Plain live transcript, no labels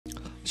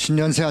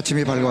신년 새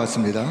아침이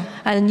밝아왔습니다.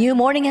 And a new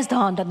morning has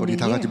dawned on the 우리 new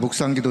다 같이 year.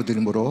 묵상기도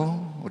드림으로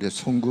우리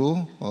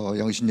송구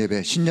영신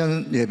예배,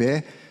 신년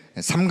예배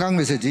 3강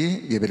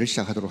메시지 예배를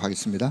시작하도록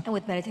하겠습니다. And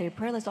with meditative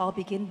prayer, let's all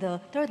begin the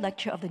third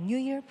lecture of the New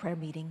Year prayer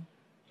meeting.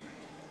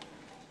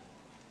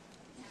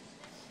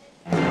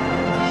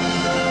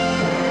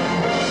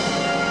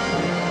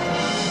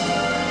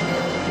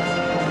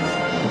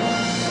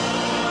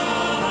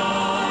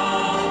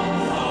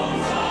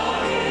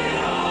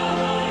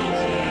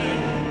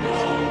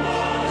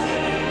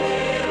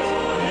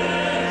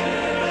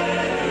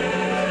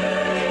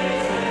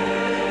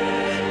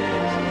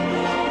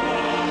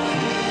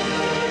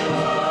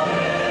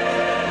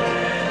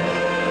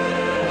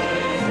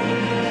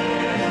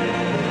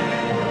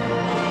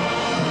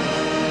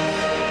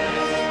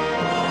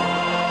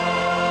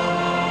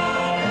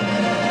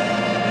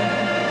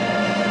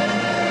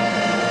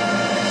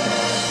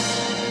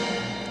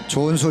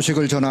 좋은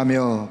소식을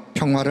전하며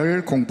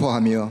평화를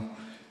공포하며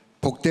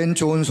복된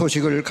좋은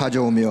소식을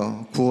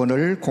가져오며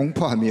구원을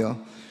공포하며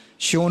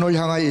시온을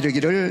향하여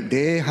이르기를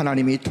내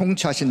하나님이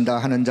통치하신다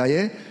하는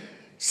자의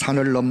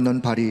산을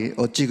넘는 발이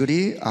어찌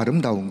그리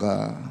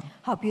아름다운가.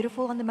 How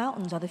beautiful on the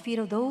mountains are the feet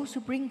of those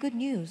who bring good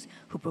news,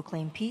 who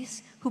proclaim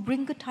peace, who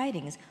bring good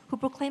tidings, who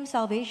proclaim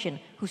salvation,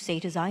 who say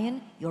to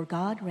Zion, your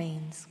God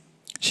reigns.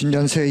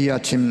 신년 새 이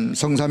아침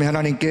성삼위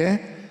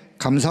하나님께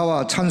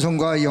감사와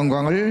찬송과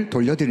영광을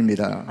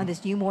돌려드립니다. On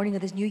this new morning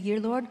of this new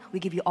year, Lord, we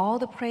give you all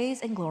the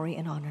praise and glory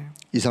and honor.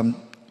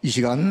 이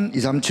시간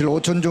 237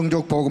 5천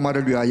종족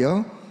복음화를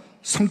위하여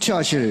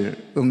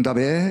성취하실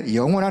응답의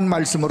영원한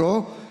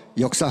말씀으로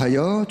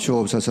역사하여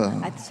주옵소서.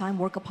 At this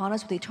time, work upon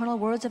us with the eternal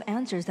words of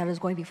answers that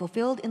is going to be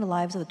fulfilled in the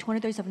lives of the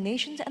 237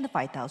 nations and the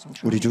 5,000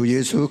 우리 tribes. 주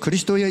예수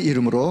그리스도의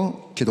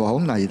이름으로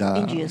기도하옵나이다.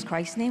 In Jesus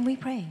Christ's name we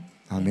pray.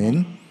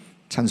 아멘.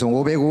 찬송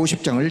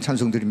 550장을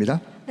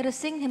찬송드립니다. Let us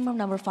sing hymn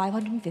number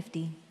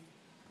 550.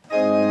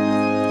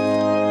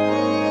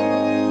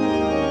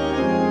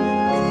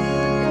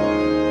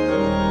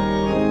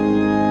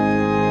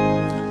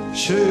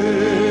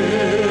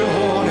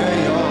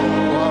 시온의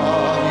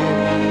영광이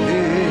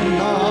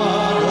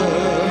빛나는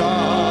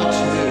아침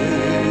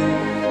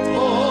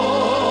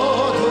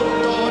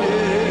어둡더니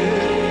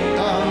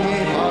땅이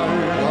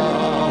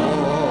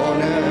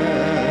밝아오네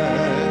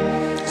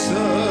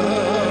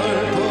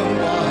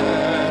슬픔과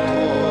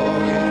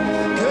해통이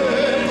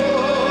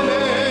기쁨이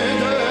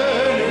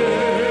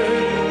되는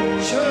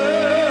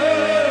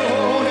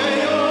시온의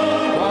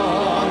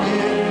영광이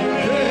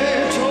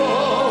비춰오네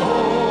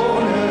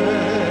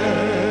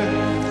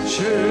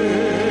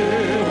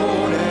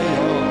시온의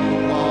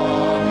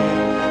영광이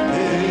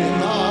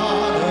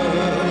빛나는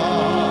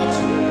아침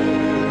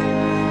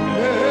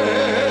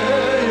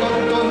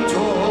매였던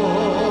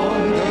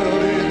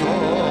종들이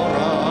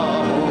돌아오네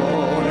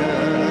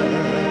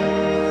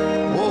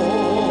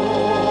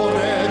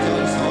오래전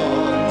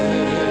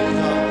선지자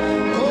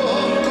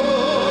꿈꾸던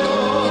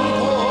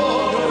복은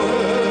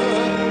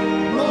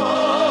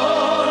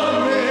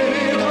만민이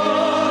다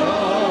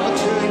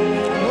같이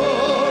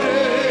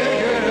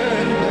누리겠네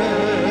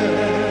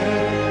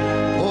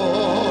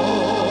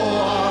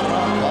보아라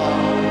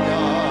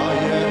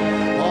광야에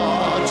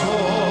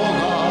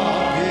화초가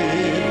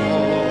피고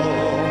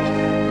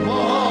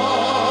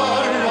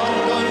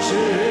말랐던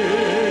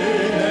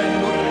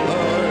시냇물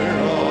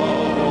흘러오네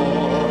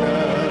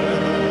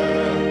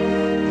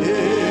이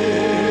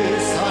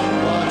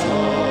산과 저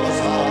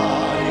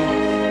산이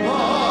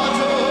마주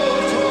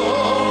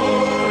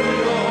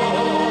저물려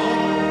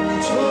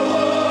주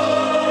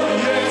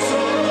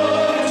예수의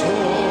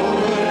종을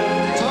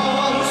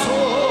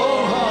찬송하네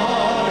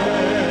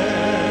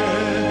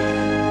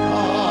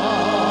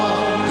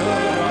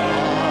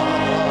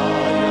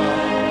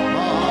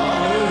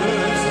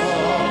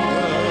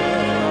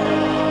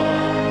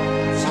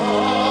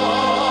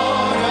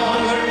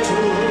찬양을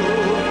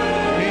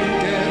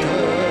주님께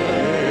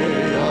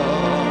드리려라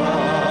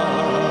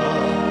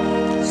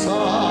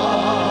사울과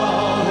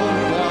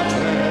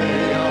죄악이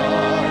가득한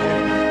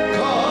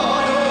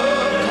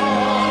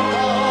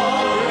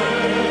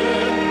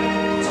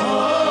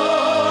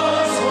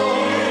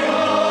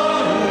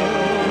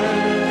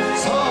땅에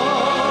찬송이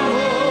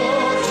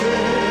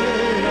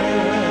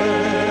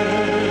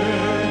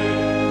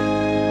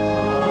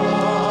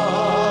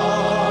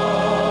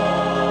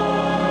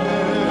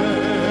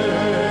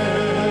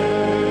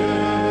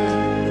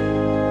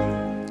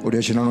하늘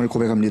우리의 신앙을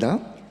고백합니다.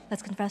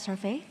 Let's confess our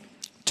faith.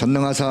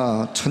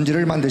 전능하사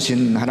천지를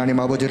만드신 하나님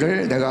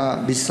아버지를 내가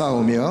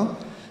믿사오며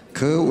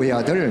그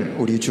외아들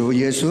우리 주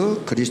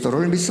예수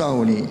그리스도를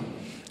믿사오니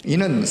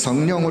이는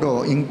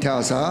성령으로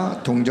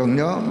잉태하사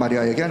동정녀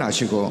마리아에게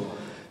나시고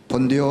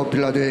본디오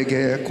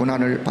빌라도에게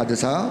고난을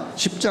받으사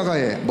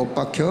십자가에 못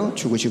박혀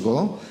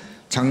죽으시고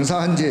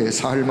장사한 지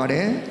사흘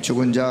만에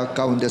죽은 자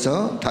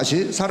가운데서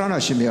다시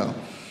살아나시며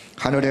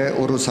하늘에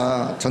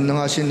오르사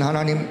전능하신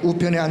하나님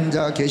우편에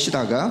앉아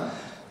계시다가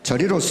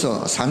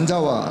저리로서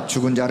산자와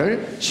죽은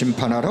자를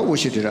심판하러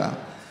오시리라.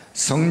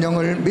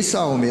 성령을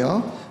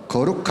믿사오며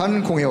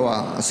거룩한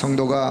공회와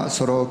성도가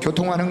서로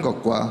교통하는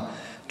것과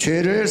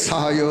죄를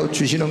사하여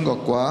주시는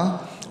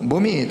것과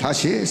몸이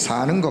다시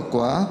사는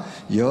것과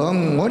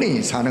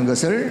영원히 사는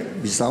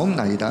것을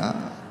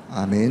믿사옵나이다.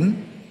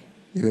 아멘.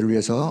 이걸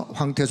위해서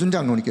황태순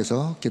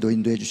장로님께서 기도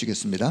인도해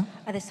주시겠습니다.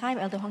 At this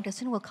time, Elder Hwang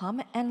Tae-sun will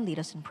come and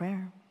lead us in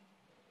prayer.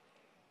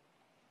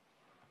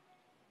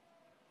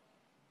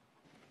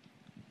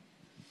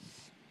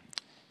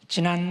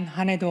 지난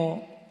한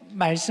해도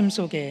말씀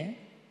속에,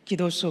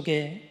 기도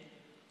속에,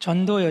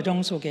 전도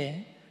여정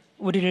속에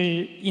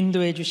우리를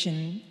인도해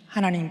주신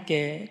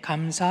하나님께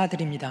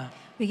감사드립니다.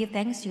 We give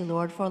thanks to you,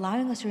 Lord, for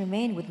allowing us to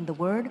remain within the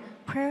Word,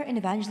 prayer, and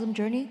evangelism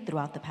journey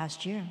throughout the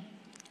past year.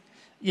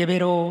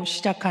 예배로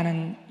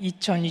시작하는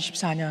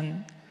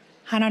 2024년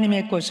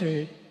하나님의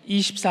것을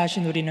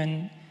 24시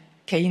누리는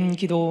개인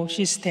기도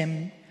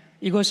시스템,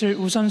 이것을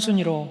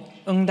우선순위로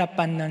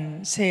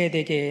응답받는 새해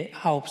되게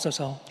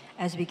하옵소서.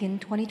 As we begin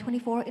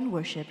 2024 in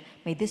worship,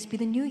 may this be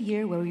the new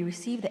year where we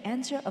receive the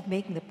answer of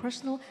making the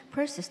personal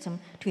prayer system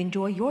to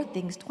enjoy your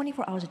things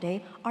 24 hours a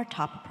day our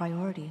top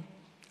priority.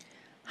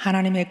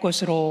 하나님의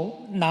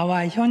것으로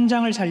나와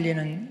현장을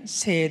살리는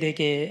새해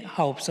되게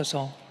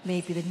하옵소서. May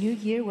it be the new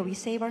year where we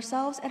save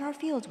ourselves and our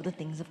fields with the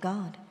things of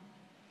God.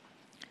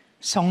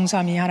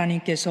 성삼위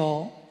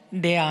하나님께서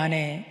내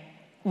안에,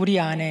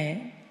 우리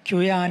안에,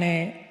 교회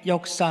안에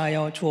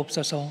역사하여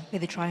주옵소서.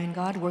 May the triune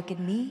God work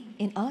in me,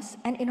 in us,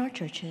 and in our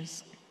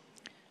churches.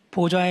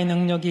 보좌의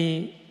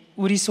능력이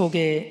우리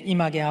속에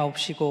임하게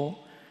하옵시고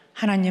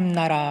하나님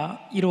나라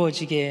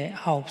이루어지게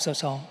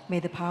하옵소서. May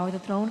the power of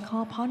the throne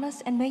come upon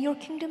us, and may your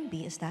kingdom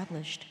be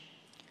established.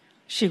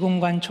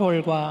 시공간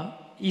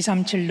초월과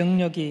 237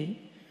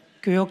 능력이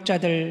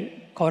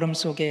교역자들 걸음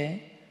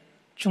속에,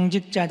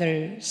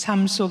 중직자들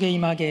삶 속에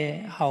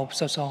임하게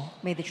하옵소서.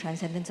 May the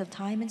transcendence of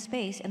time and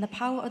space and the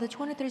power of the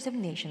 237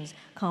 nations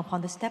come upon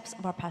the steps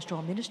of our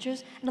pastoral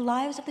ministers and the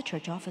lives of the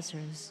church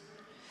officers.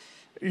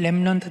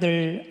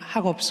 렘넌트들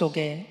학업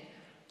속에,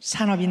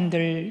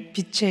 산업인들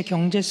빛의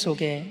경제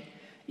속에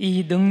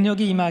이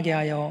능력이 임하게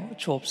하여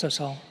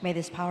주옵소서. May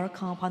this power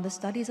come upon the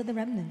studies of the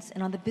remnants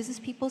and on the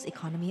business people's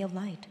economy of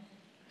light.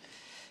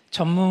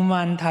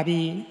 전무후무한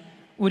답이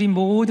우리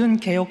모든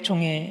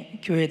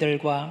개혁총회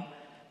교회들과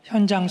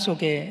현장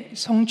속에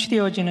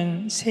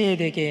성취되어지는 새해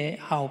되게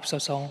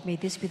하옵소서. May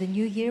this be the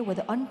new year where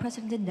the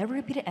unprecedented, never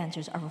repeated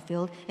answers are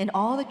fulfilled in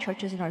all the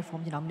churches in our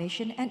Reformed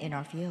denomination and in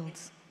our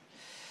fields.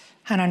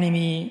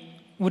 하나님이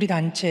우리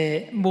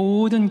단체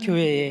모든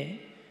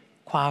교회의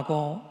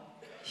과거,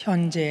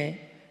 현재,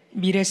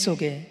 미래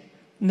속에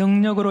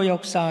능력으로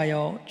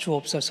역사하여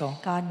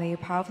주옵소서. God, may you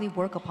powerfully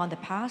work upon the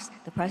past,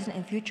 the present,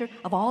 and future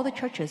of all the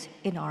churches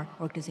in our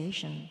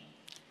organization.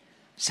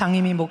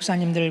 상임위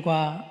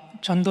목사님들과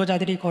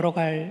전도자들이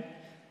걸어갈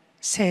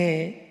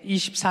새해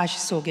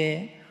 24시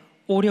속에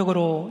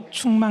오력으로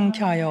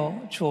충만케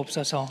하여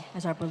주옵소서.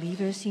 As our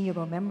believers, senior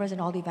board members,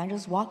 and all the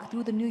evangelists walk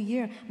through the new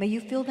year, may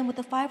you fill them with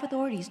the 5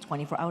 authorities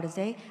 24 hours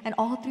a day and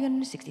all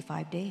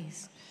 365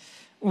 days.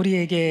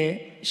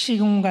 우리에게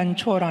시공간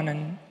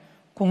초월하는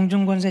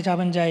공중권세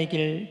잡은 자의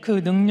길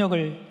그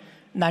능력을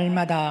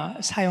날마다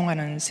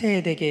사용하는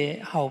새해 되게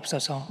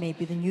하옵소서. May it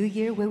be the new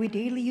year where we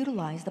daily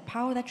utilize the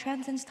power that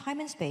transcends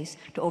time and space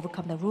to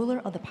overcome the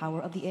ruler of the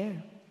power of the air.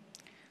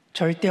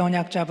 절대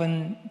언약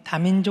잡은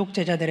다민족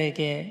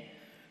제자들에게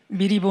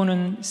미리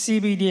보는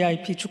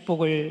CVDIP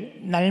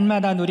축복을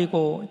날마다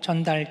누리고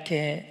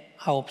전달케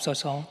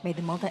하옵소서. May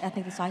the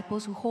multi-ethnic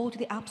disciples who hold to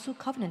the absolute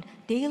covenant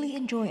daily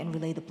enjoy and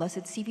relay the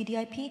blessed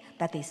CVDIP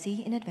that they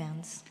see in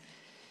advance.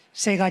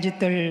 세 가지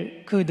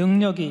뜰 그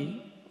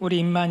능력이 우리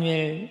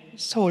임마누엘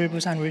서울,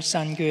 부산,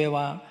 울산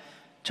교회와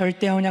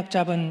절대 언약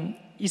잡은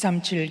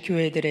 237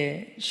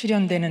 교회들의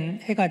실현되는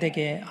해가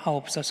되게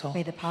하옵소서.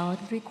 May the power of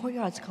the 3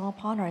 courtyards come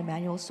upon our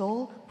Emmanuel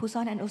Seoul,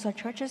 Busan, and Ulsan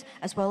churches,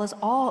 as well as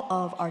all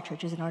of our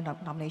churches in our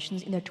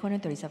denominations in their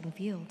 237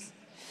 fields.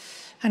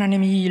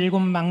 하나님, 이 7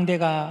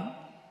 망대가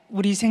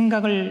우리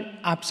생각을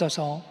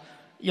앞서서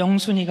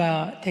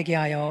영순위가 되게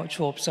하여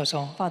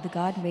주옵소서. Father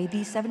God, may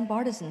these 7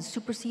 partisans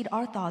supersede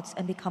our thoughts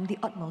and become the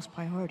utmost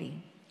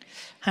priority.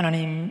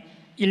 하나님,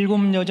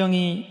 7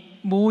 여정이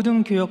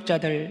모든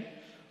교역자들,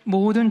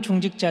 모든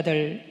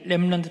중직자들,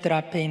 렘넌트들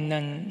앞에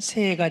있는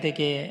새해가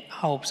되게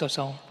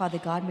하옵소서.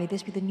 Father God, may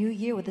this be the new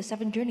year where the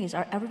 7 journeys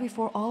are ever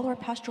before all our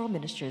pastoral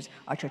ministers,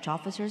 our church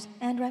officers,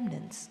 and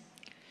remnants.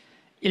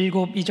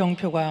 7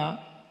 이정표가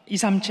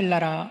 237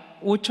 나라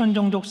 5천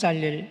종족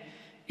살릴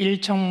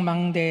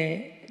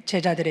일청망대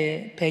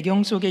제자들의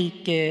배경 속에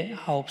있게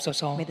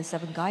하옵소서. May the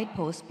 7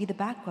 guideposts be the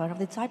background of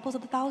the disciples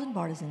of the 1,000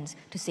 partisans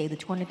to save the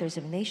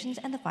 237 nations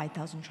and the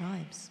 5,000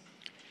 tribes.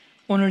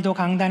 오늘도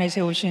강단에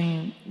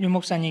세우신 유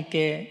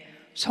목사님께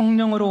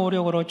성령으로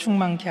오력으로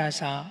충만케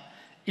하사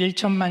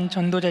 1천만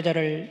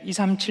전도제자를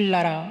 237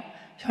 나라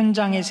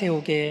현장에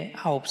세우게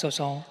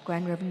하옵소서.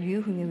 Grand Reverend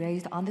Yu, whom you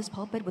raised on this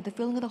pulpit with the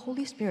filling of the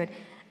Holy Spirit,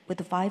 with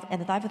the 5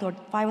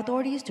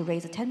 authorities to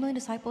raise the 10 million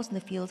disciples in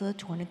the fields of the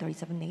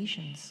 237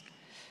 nations.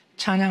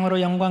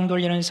 찬양으로 영광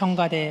돌리는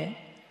성가대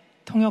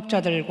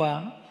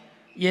통역자들과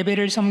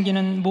예배를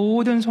섬기는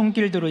모든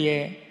손길들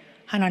위에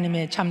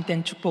하나님의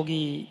참된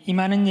축복이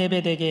임하는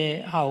예배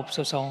되게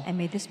하옵소서. And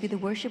may this be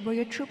the worship where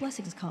your true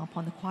blessings come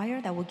upon the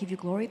choir that will give you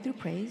glory through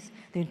praise,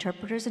 the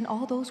interpreters and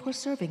all those who are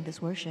serving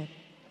this worship.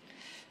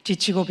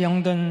 지치고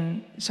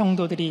병든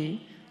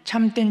성도들이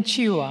참된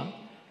치유와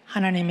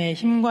하나님의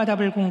힘과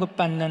답을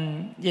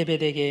공급받는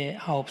예배되게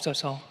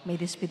하옵소서. May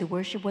this be the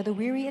worship where the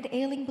weary and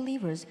ailing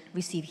believers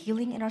receive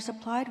healing and are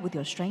supplied with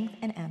your strength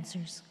and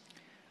answers.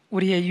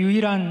 우리의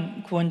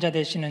유일한 구원자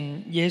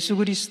되시는 예수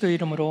그리스도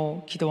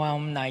이름으로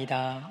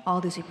기도하옵나이다.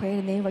 All this we pray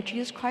in the name of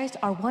Jesus Christ,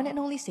 our one and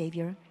only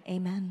Savior.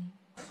 Amen.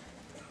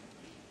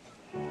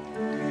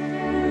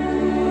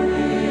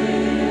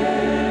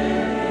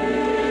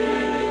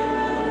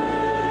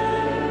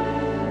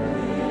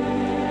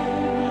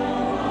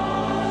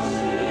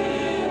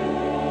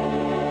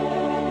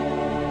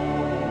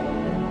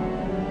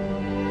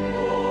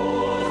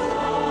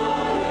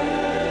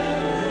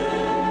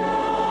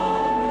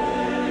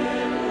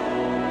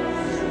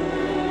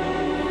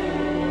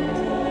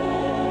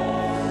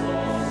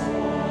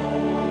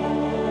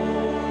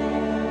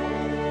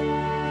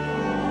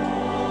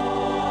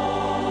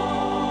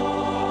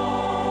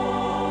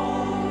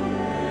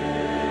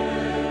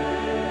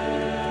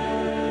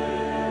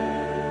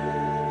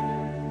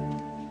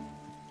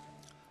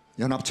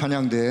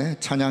 연합찬양대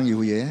찬양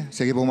이후에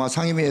세계복음화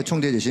상임위의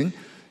총재이신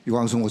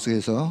유광수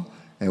목사께서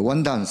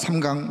원단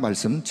 3강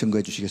말씀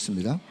증거해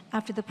주시겠습니다.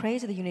 After the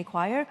praise of the Unity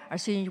Choir, our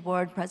senior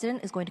board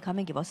president is going to come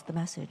and give us the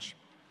message.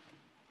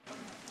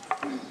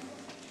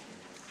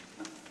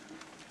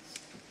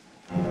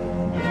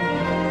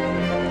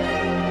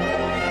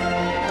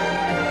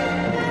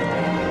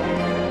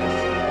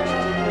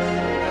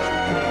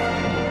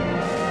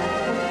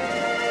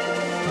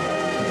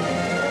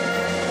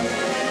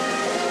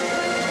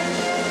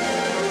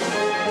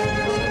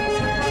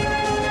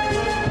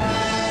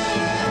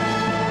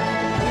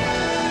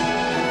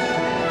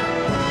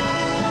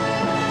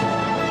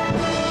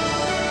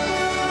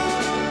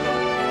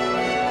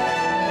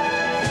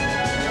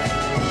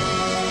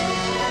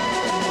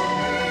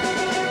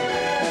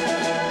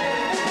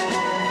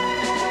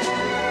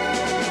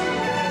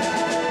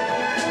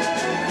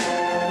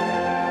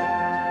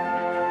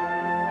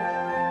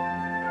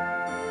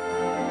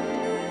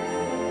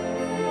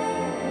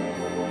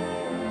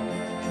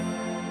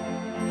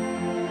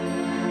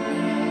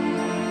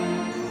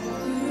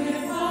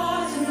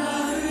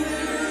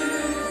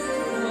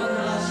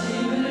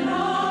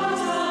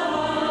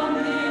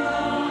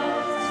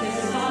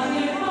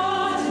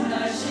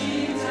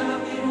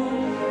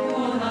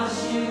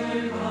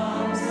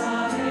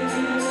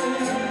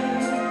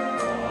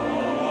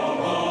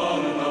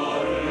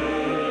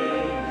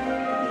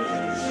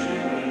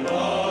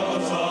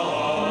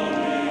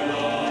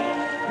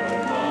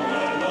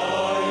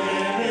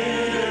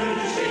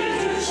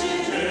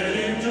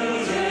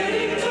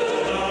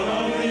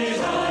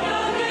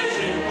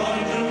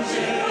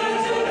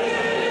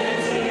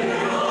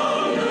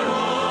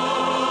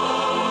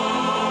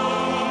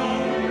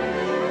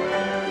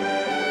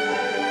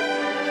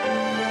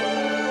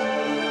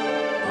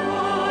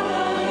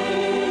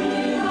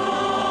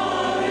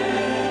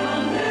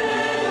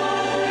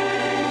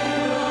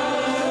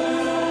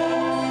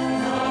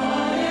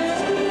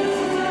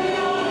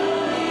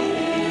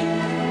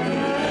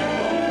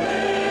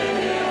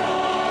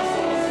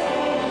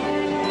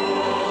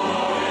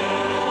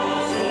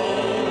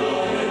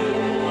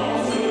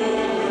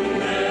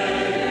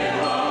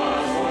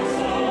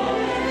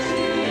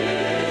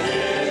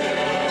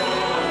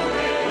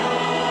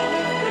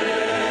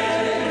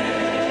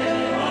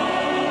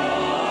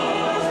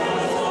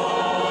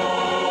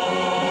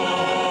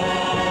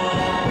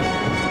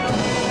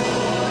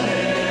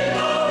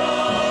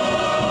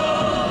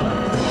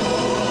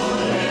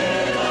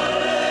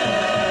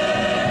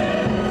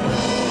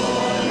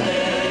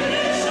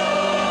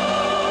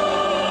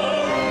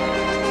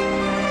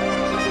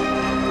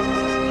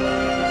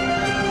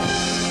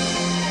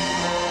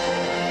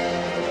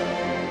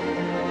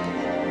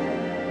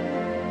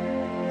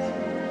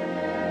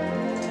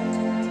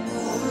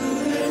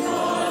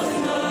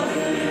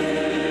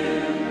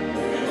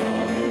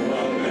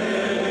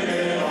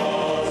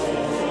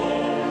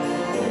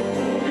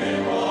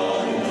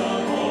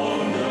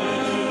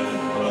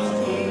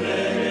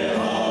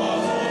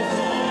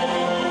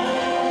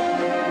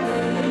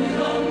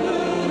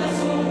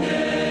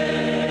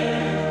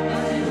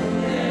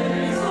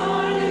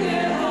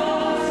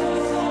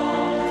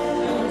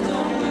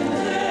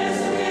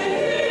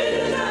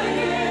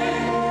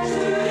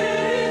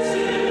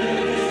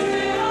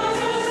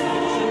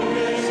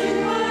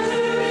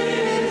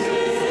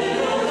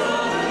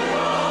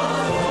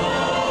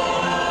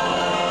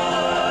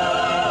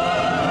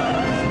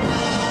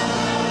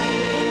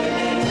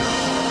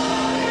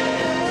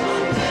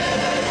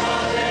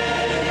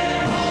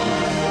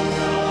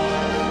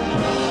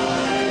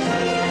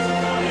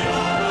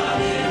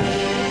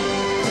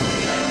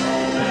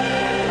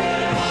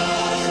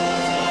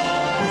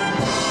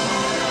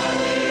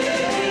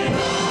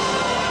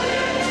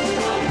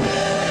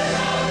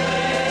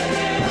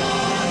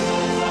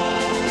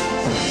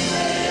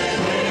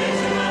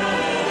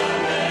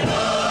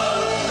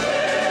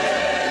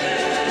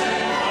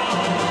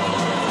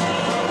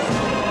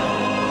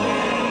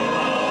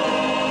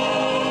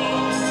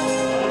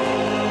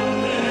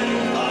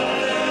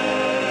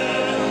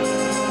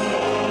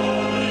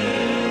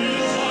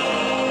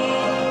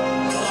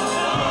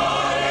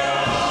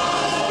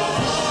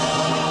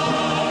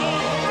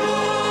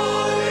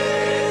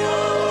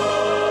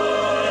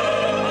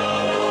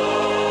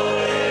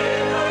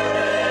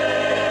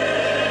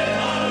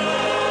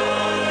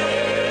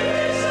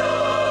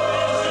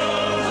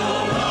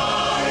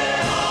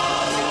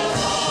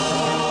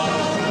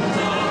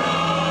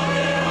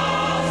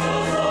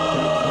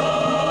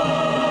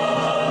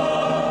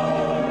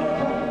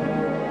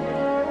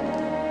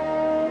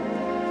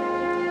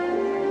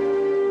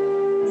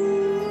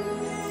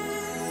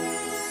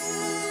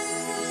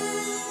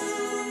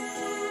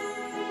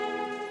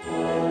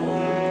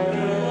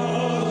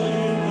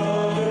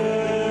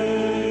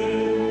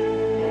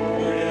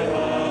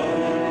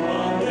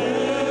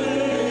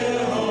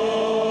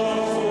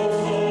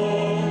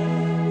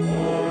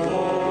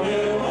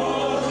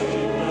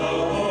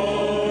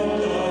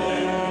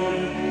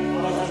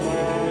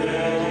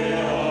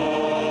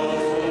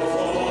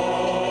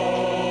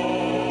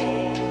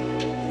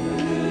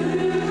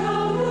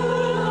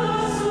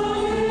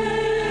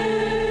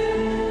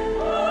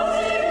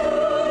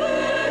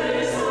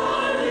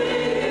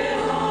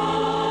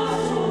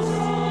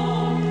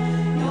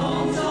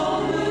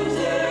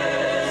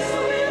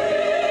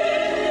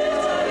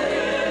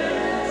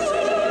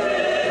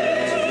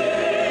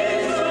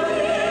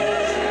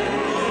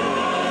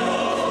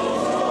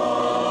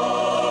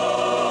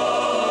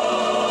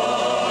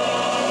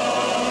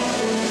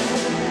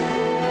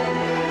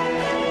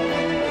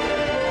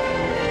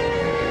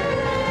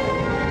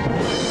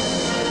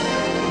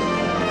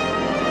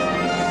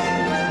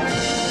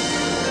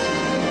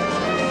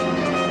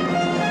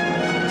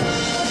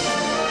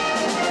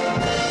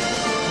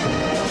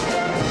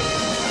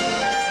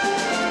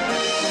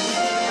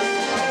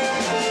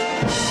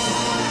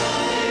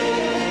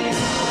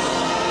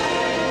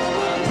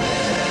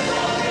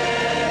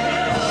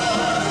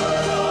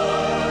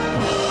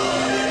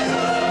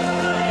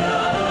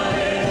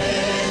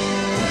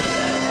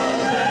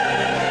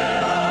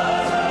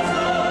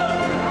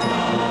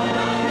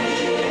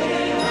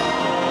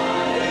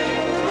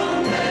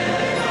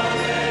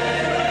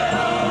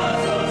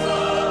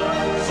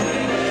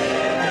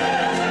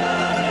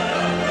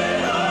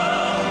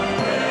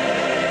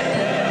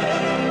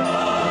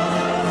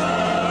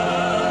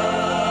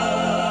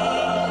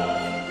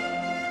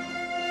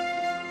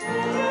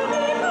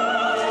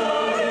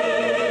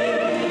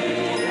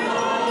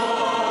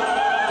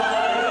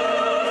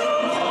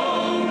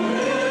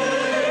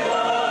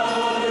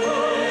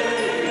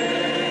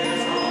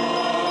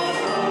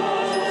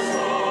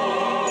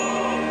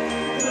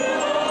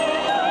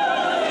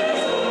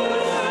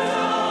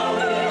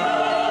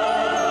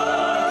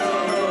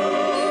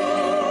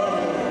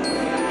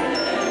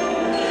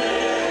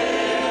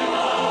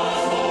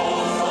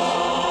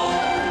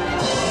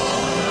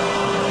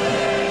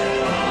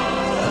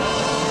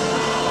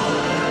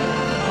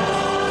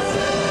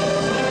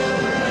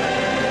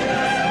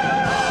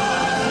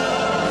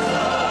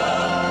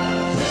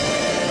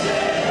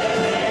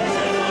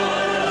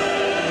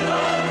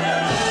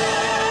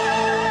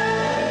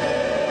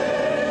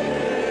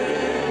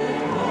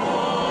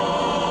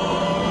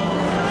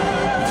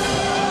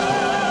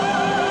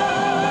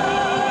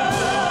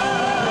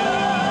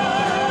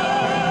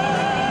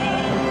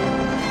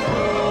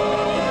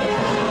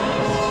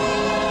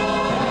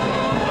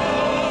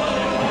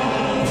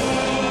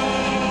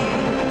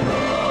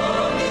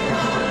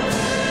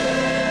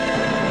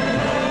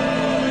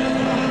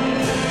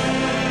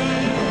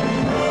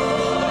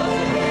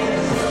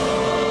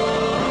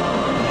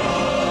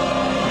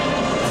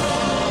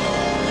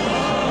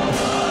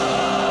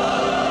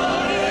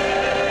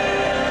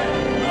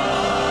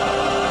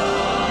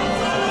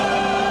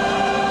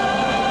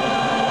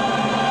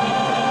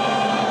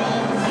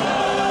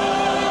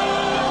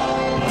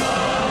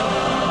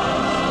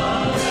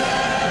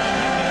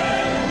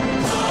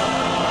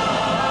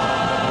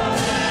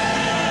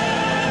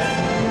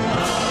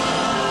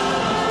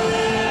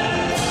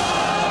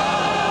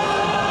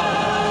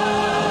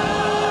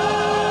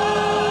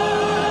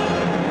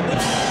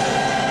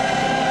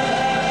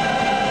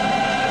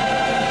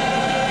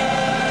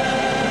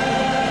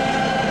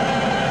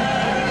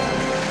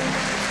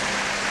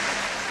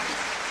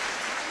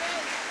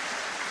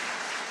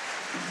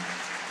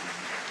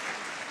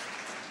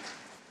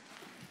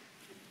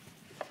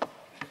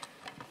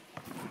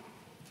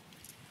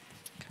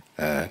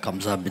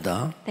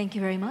 감사합니다. Thank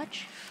you very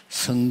much.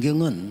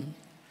 성경은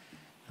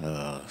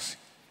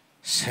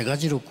세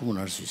가지로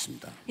구분할 수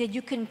있습니다. Yet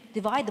you can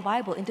divide the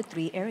Bible into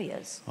three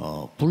areas.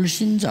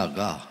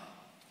 불신자가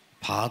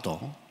봐도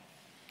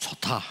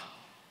좋다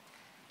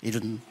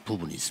이런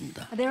부분이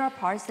있습니다. There are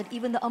parts that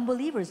even the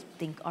unbelievers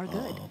think are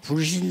good.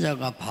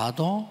 불신자가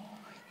봐도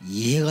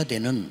이해가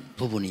되는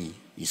부분이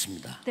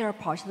있습니다. There are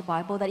parts of the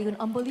Bible that even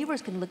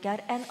unbelievers can look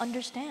at and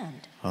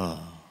understand.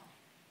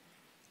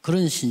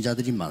 그런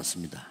신자들이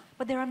많습니다.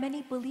 But there are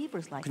many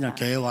believers like 그냥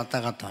that. 교회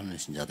왔다 갔다 하는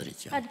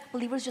신자들이죠. And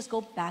believers just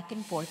go back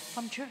and forth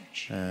from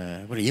church.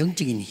 그리고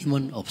영적인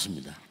힘은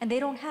없습니다. And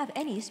they don't have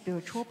any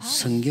spiritual power.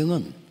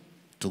 성경은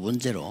두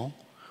번째로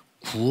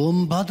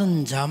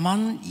구원받은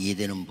자만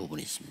이해되는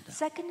부분이 있습니다.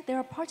 Second,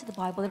 there are parts of the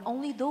Bible that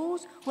only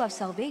those who have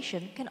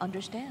salvation can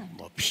understand.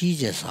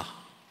 피제사.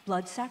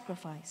 Blood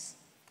sacrifice.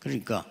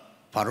 그러니까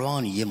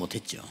바로왕은 이해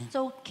못했죠.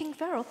 So King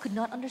Pharaoh could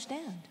not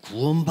understand.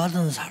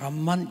 구원받은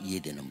사람만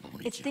이해되는 It's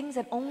부분이죠. things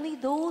that only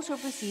those who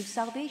have received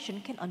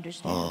salvation can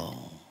understand.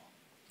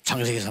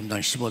 창세기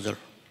 3장 15절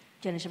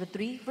Genesis chapter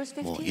 3, verse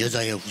 15.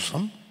 여자의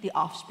후손 The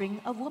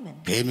offspring of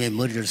woman 뱀의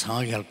머리를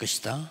상하게 할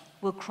것이다.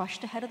 will crush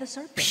the head of the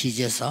serpent.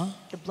 피제사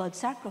The blood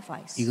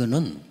sacrifice.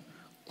 이거는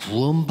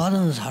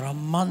구원받은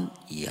사람만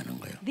이해하는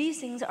거예요.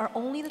 These things are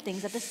only the things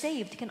that the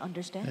saved can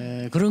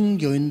understand. 그런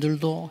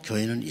교인들도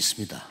교회는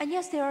있습니다. And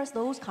yes, there are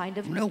those kind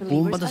of 내가 believers as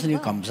구원받았으니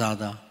well.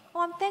 감사하다.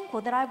 Oh, I'm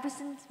thankful that I've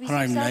received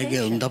하나님 나에게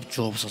salvation. 응답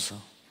주옵소서.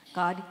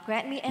 God,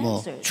 grant me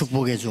뭐 answers.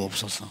 축복해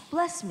주옵소서.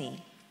 Bless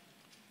me.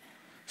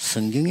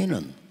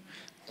 성경에는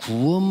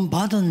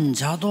구원받은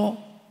자도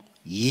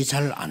이해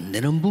잘 안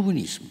되는 부분이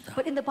있습니다.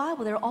 But in the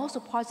Bible, there are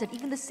also parts that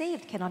even the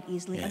saved cannot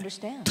easily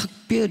understand.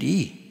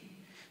 특별히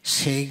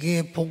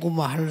세계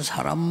복음화 할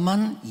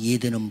사람만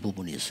이해되는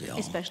부분이 있어요.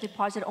 Especially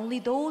parts that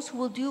only those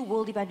who will do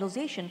world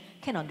evangelization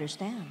can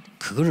understand.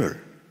 그거를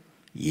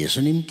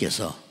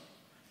예수님께서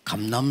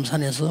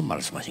감람산에서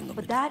말씀하신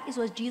But 겁니다. that is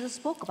what Jesus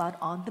spoke about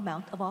on the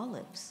Mount of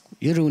Olives.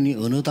 여러분이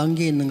어느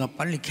단계에 있는가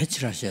빨리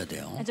캐치를 하셔야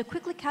돼요. And to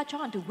quickly catch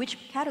on to which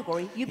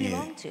category you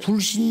belong to.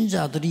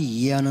 불신자들이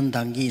이해하는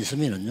단계에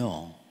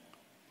있으면은요,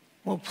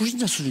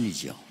 불신자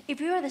수준이지요.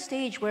 If you're at the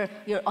stage where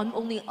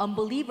only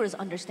unbelievers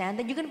understand,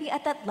 then you're going to be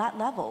at that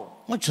level.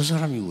 저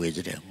사람이 왜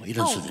저래?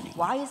 이런 수준이고.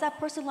 Why is that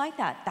person like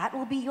that? That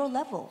will be your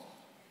level.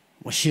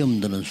 시험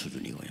드는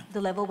수준이고요.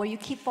 The level where you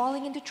keep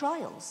falling into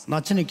trials.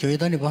 나 전에 교회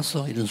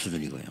다녀봤어 이런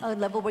수준이고요. A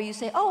level where you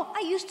say, oh,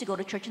 I used to go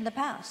to church in the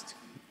past.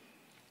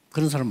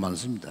 그런 사람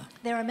많습니다.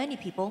 There are many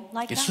people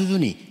like that.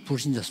 수준이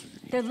불신자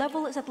수준이에요. Their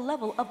level is at the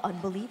level of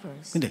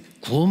unbelievers. 근데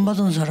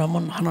구원받은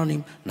사람은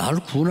하나님 나를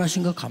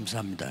구원하신 거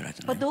감사합니다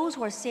But 이러잖아요. those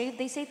who are saved,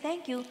 they say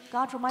thank you,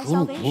 God, for my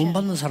그건 salvation.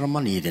 구원받는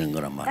사람만 이해되는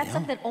거란 That's 말이에요.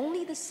 something that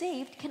only the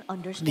saved can 근데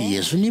understand.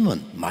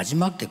 예수님은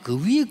마지막 때 그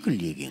위에 걸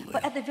얘기한 But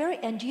거예요. at the very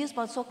end, Jesus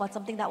spoke about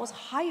something that was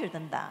higher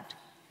than that.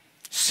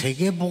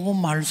 세계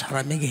복음 할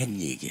사람에게 한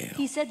얘기예요.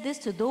 He said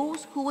this to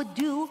those who would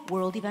do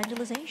world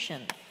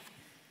evangelization.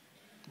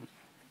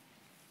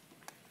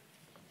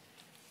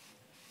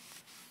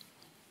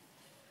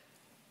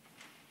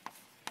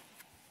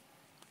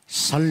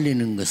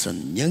 살리는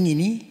것은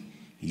영이니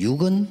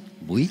육은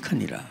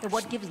무익하니라. That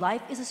what gives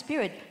life is a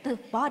spirit, the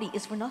body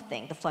is for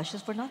nothing, the flesh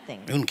is for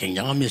nothing. 이건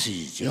굉장한 These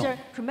메시지죠. are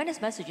tremendous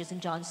messages in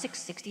John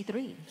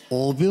 6:63.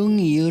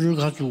 오병이어를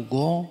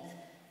가지고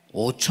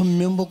 5천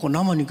명 먹고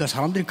남으니까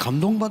사람들이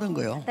감동받은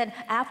거예요. That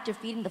after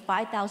feeding the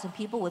 5,000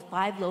 people with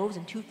 5 loaves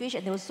and 2 fish,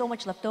 and there was so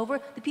much left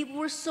over, the people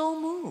were so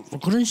moved.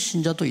 그런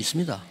신자도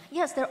있습니다.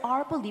 Yes, there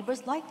are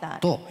believers like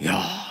that. 또,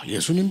 야,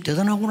 예수님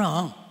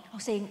대단하구나.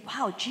 Saying,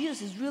 wow,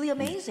 Jesus is really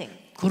amazing.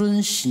 그런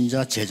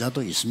신자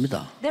제자도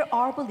있습니다. There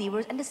are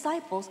believers and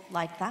disciples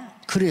like that.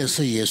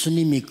 그래서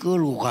예수님이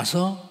끌고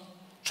가서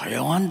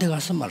조용한 데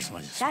가서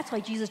말씀하셨어요. That's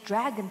why Jesus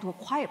dragged them to a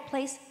quiet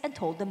place and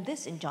told them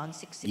this in John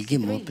이게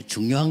뭐 6:63.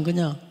 중요한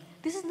거냐?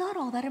 This is not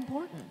all that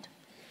important.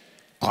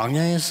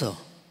 광야에서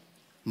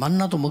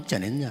만나도 먹지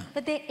않았냐?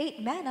 That they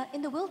ate manna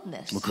in the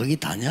wilderness. 뭐 거기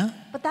다냐?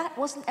 But that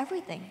wasn't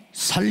everything.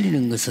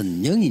 살리는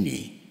것은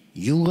영이니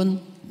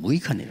육은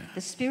무익하니라.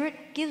 The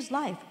spirit gives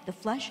life, the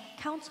flesh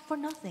counts for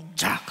nothing.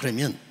 자,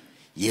 그러면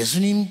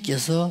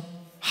예수님께서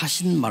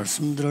하신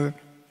말씀들을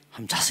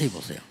한번 자세히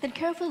보세요. Then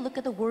carefully look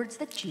at the words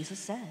that Jesus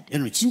said.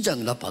 여러분 진짜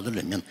응답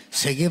받으려면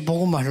세계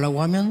복음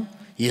하려고 하면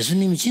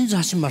예수님이 진짜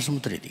하신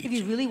말씀을 들어야 If 되겠죠.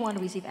 you really want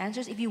to receive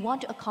answers, if you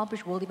want to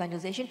accomplish world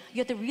evangelization, you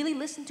have to really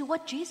listen to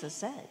what Jesus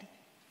said.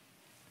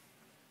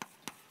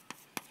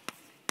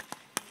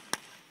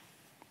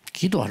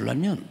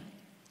 기도하려면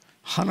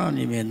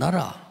하나님의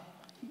나라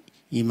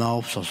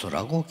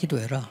임하옵소서라고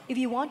기도해라. If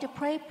you want to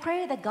pray,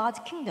 pray that God's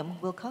kingdom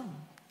will come.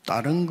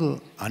 다른 거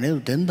안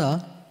해도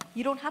된다.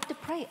 You don't have to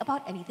pray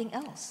about anything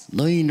else.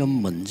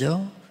 너희는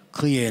먼저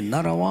그의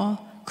나라와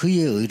그의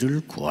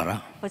의를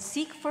구하라. But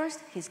seek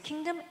first His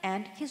kingdom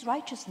and His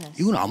righteousness.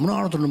 이건 아무나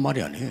알아듣는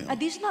말이 아니에요. And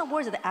these are not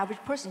words that the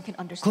average person can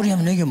understand.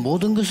 그러면 내게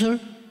모든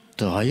것을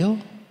더하여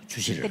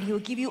주시리라. That He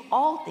will give you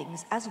all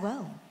things as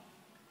well.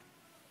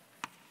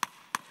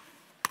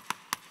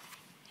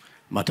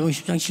 마태복음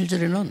 10장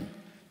 7절에는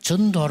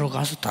전도하러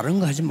가서 다른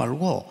거 하지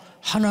말고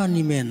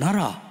하나님의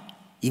나라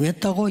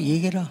임했다고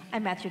얘기해라. And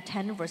Matthew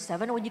 10 verse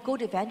 7, when you go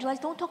to evangelize,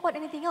 don't talk about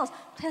anything else.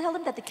 Tell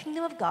them that the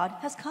kingdom of God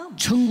has come.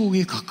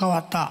 천국이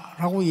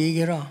가까웠다라고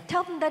얘기해라.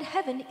 Tell them that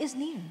heaven is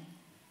near.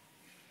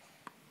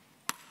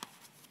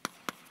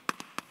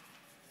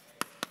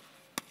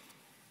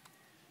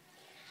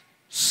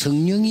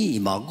 성령이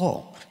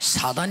임하고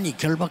사단이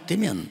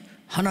결박되면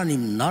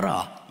하나님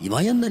나라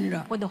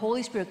임하였느니라. When the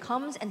Holy Spirit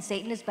comes and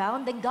Satan is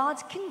bound, then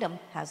God's kingdom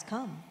has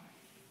come.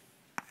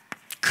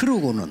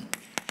 그러고는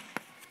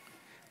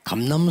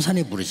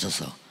감람산에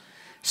부르셔서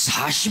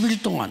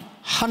 40일 동안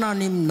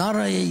하나님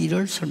나라의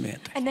일을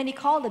설명했다. And then he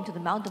called them to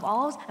the Mount of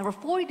Olives, and for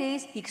 40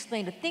 days he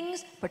explained the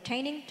things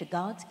pertaining to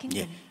God's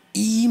kingdom.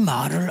 이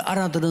말을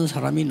알아들은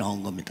사람이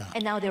나온 겁니다.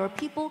 And now there were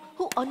people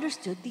who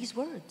understood these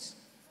words.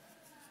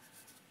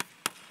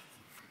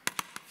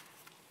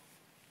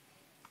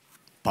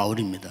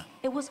 바울입니다.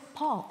 It was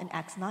Paul in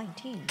Acts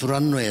 19.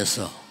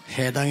 두란노에서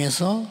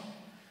해당에서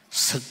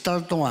석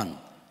달 동안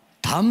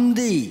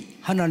담대히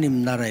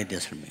하나님 나라에 대해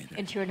설명했다.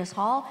 In Tyrannus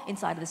Hall,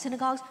 inside of the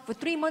synagogues, for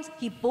 3 months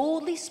he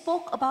boldly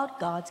spoke about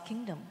God's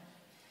kingdom.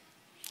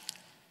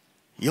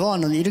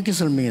 요한은 이렇게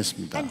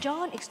설명했습니다. And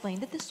John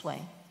explained it this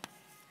way.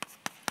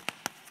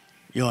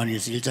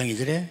 요한일서 1장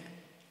 2절에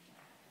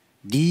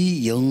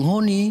네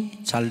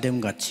영혼이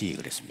잘됨 같이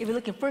그랬습니다. If we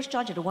look in 1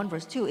 John chapter 1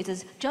 verse 2, it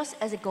says, just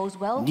as it goes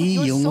well with 네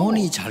your soul,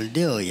 영혼이 잘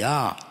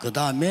되어야 그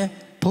다음에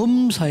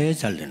범사에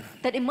잘 되는.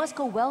 that it must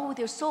go well with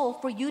your soul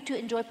for you to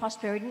enjoy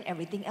prosperity and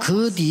everything else.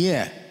 그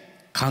뒤에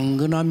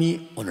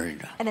강건함이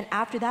오느니라. And then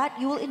after that,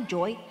 you will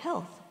enjoy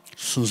health.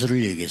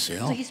 순서를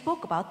얘기했어요. So he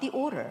spoke about the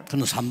order.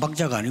 그는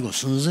삼박자가 아니고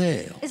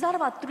순서예요. It's not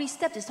about 3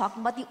 steps, it's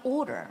talking about the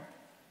order.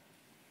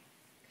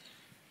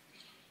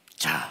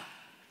 자,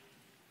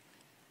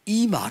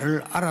 이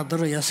말을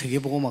알아들어야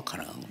세계복음화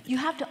가능한 겁니다. You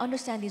have to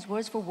understand these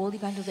words for world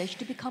evangelization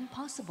to become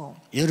possible.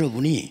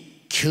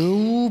 여러분이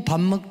겨우 밥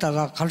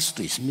먹다가 갈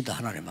수도 있습니다.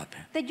 하나님 앞에.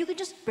 That you can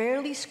just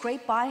barely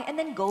scrape by and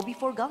then go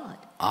before God.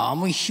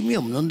 아무 힘이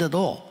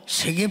없는데도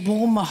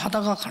세계복음화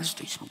하다가 갈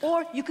수도 있습니다.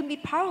 Or you can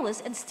be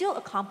powerless and still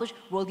accomplish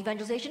world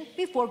evangelization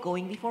before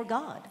going before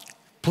God.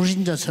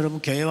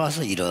 불신자처럼 교회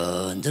와서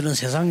이런저런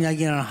세상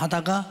이야기나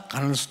하다가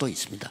가는 수도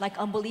있습니다.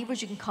 Like unbelievers,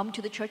 you can come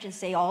to the church and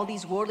say all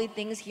these worldly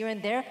things here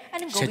and there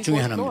and then go 셋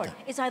중에 before the Lord.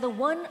 하나입니다. It's either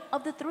one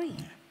of the three.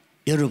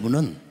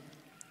 여러분은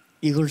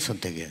이걸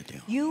선택해야 돼요.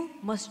 You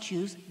must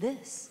choose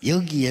this.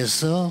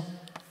 여기에서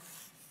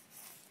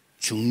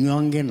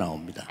중요한 게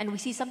나옵니다. And we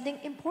see something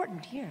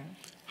important here.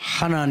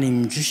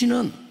 하나님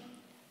주시는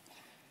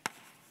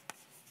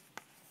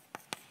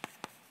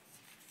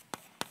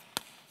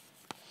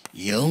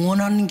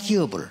영원한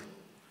기업을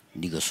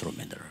네 것으로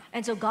만들어라.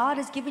 And so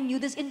God has given you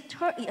this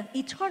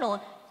eternal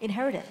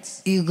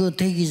inheritance. 이거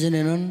되기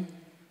전에는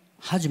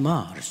하지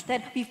마. 그랬습니다.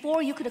 That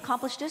before you could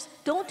accomplish this,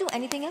 don't do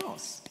anything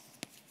else.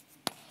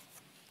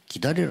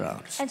 기다려라.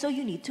 그랬습니다. And so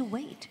you need to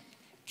wait.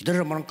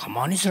 기다리라 말은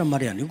가만히 있으란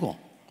말이 아니고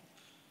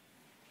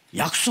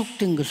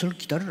약속된 것을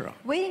기다려라.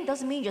 Waiting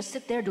doesn't mean just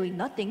sit there doing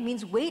nothing. It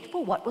means wait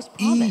for what was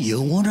이 promised.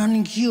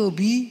 영원한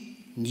기업이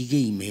네게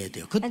임해야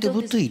돼요.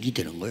 그때부터 일이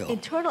되는 거예요.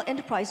 Eternal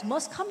enterprise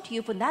must come to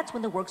you, for that's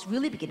when the works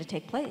really begin to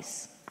take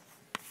place.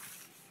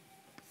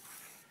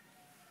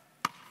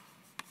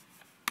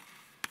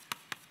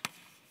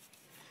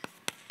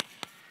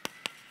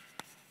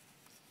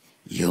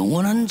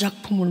 영원한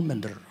작품을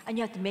만들어라. And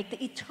you have to make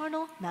the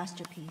eternal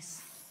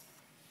masterpiece.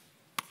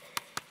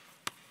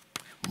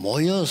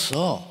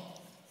 모여서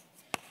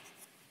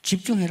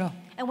집중해라.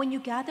 And when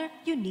you gather,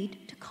 you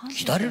need to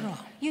concentrate.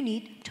 기다려라. You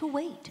need to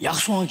wait.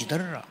 약속을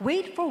기다려라.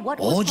 Wait for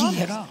what was 오직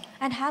promised. 해라.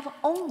 And have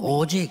only.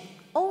 오직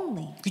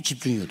Only. 그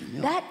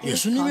집중이거든요. That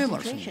is 예수님의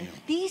concentration.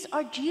 말씀이에요. These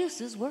are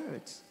Jesus'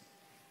 words.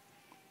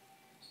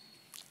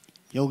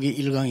 여기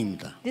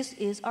 1강입니다. This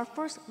is our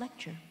first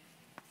lecture.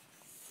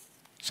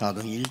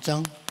 사도행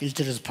 1장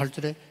 1절에서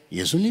 8절에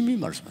예수님이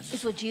말씀하셨어요.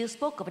 It's what Jesus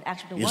spoke of in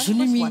Acts chapter 1, verse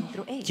예수님이 1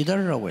 through 8.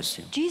 기다리라고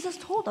했어요. Jesus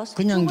told us to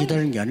그냥 wait.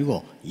 기다리는 게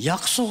아니고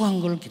약속한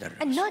걸 기다리라.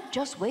 And not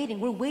just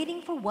waiting, we're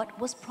waiting for what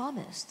was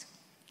promised.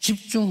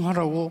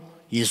 집중하라고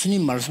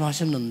예수님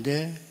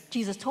말씀하셨는데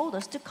Jesus told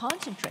us to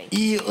concentrate.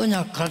 이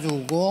언약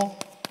가지고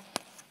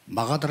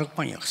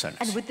마가다락방 역사를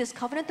And 했어요. with this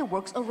covenant, the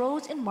works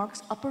arose in Mark's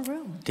upper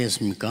room.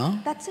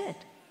 됐습니까? That's it.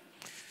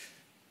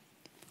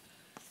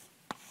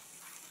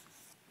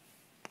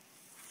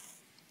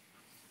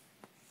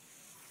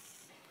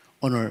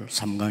 오늘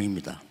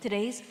 3강입니다.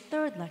 Today's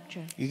third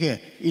lecture. 이게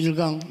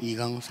 1강,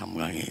 2강, This is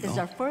 3강이에요.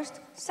 our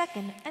first,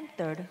 second, and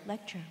third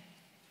lecture.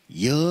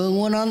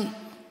 영원한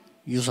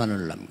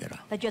유산을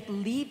남겨라. That you have to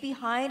leave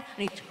behind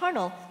an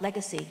eternal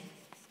legacy.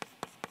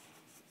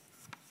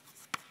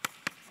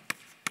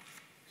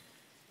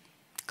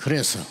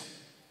 그래서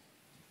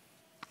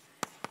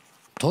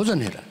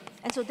도전해라.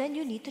 And so then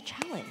you need to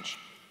challenge.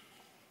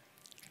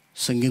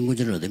 성경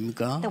구절은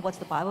어딥니까? Then what's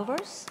the Bible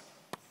verse?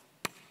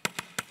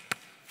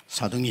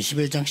 사도행전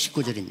 11장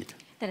 19절입니다.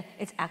 Then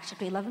it's Acts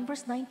chapter 11,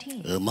 verse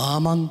 19.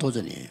 어마어마한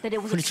도전이에요. That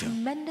it was a 그렇죠.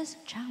 tremendous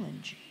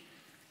challenge.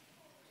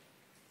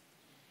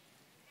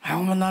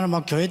 나는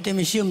막 교회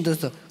때문에 시험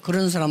들어서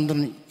그런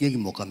사람들은 여기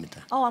못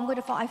갑니다. Oh,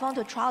 I fell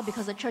into a trial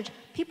because of church.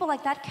 People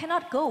like that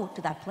cannot go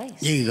to that place.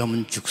 여기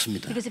가면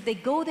죽습니다. Because if they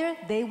go there,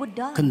 they would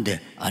die.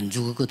 근데 안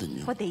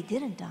죽었거든요. But they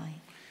didn't die.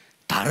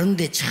 다른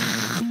데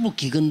전부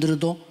기근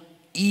들어도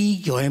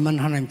이 교회만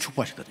하나님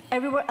축복하셨거든요.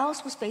 Everywhere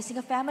else was facing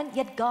a famine,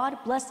 yet God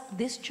blessed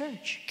this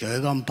church.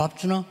 교회 가면 밥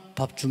주나?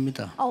 밥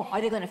줍니다. Oh,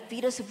 are they going to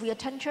feed us if we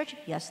attend church?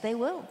 Yes, they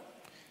will.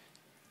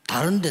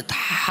 다른 데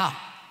다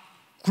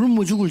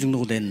굶어 죽을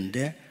정도가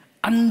됐는데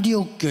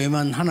안디옥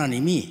교회만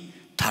하나님이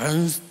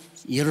다른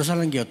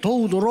예루살렘 교회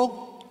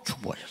도우도록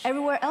축복하셨어요.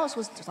 Everywhere else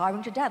was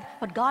starving to death,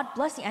 but God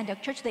blessed the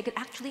Antioch church. They could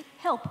actually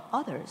help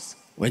others.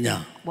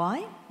 왜냐?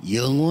 Why?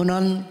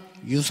 영원한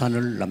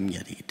유산을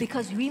남겨야 되기 때문에.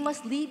 Because we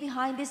must leave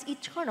behind this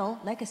eternal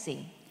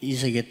legacy. 이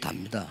세계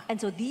답니다. And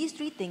so these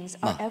three things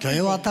are 교회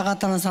everything. 왔다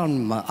갔다 하는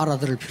사람만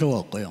알아들을 필요가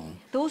없고요.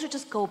 Those who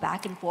just go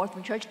back and forth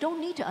from church don't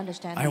need to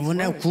understand 아니 these 뭐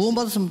내가 words.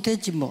 구원받았으면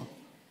됐지 뭐.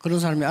 그런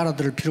사람이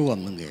알아들을 필요가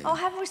없는 거예요. Oh,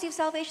 having received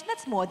salvation,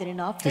 that's more than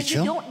enough. Then 그렇죠?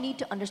 you don't need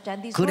to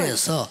understand these words.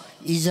 그래서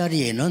이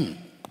자리에는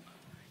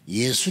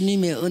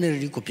예수님의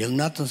은혜를 입고 병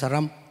났던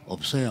사람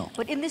없어요.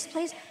 But in this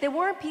place, there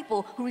weren't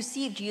people who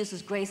received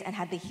Jesus' grace and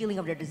had the healing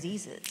of their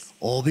diseases.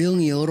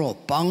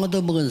 오병이어로 빵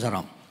얻어 먹은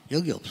사람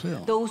여기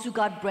없어요. Those who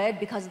got bread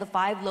because of the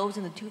 5 loaves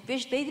and the 2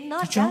 fish, they did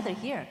not 그렇죠? gather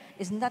here.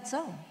 Isn't that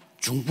so?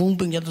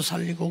 중풍병자도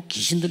살리고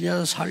귀신 들린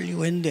자도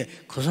살리고 했는데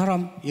그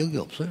사람 여기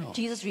없어요.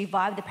 Jesus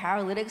revived the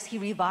paralytics.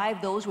 He revived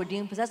those who were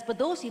demon possessed, but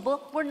those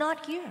people were not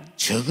here.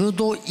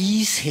 적어도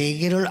이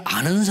세계를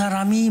아는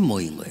사람이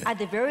모인 거예요. At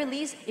the very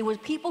least, it was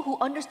people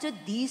who understood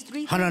these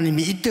three things.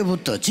 하나님이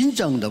이때부터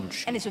진짜 응답을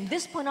주시고 And it's from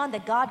this point on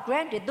that God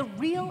granted the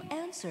real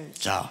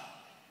answers. 자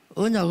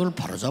언약을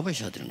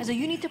바로잡으셔야 되는 And so 거예요.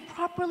 you need to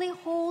properly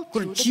hold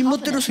to 그럼 the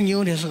지멋대로 covenant.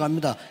 성경을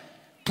해석합니다.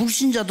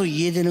 불신자도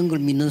이해되는 걸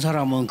믿는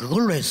사람은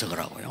그걸로 해석을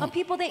하고요.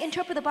 People, they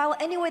interpret the Bible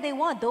any way they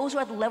want. Those who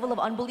are at the level of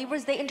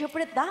unbelievers, they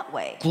interpret it that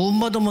way.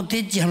 구원받으면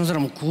됐지 하는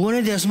사람은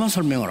구원에 대해서만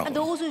설명을 And 하고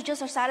those who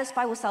just are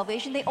satisfied with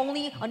salvation, they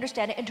only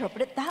understand and interpret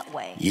it that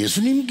way.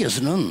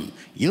 예수님께서는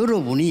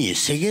여러분이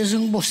세계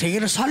승복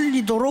세계를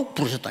살리도록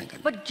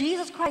부르셨다니까요. But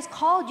Jesus Christ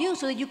called you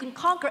so that you can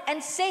conquer and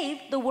save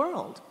the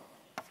world.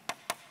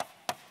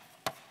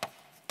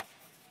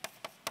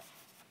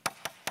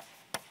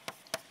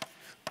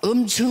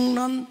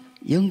 엄청난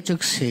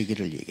영적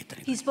세계를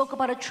얘기했다니까요. He spoke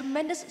about a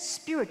tremendous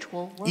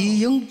spiritual world.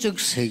 이 영적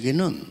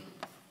세계는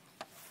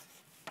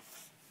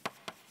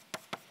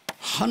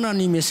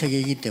하나님의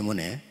세계이기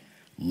때문에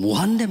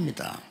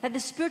무한대입니다. That the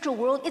spiritual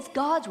world is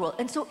God's world,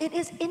 and so it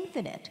is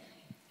infinite.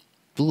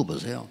 두고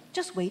보세요.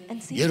 Just wait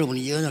and see.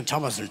 여러분이 이 언약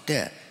잡았을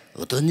때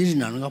어떤 일이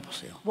나는가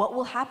보세요. What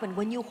will happen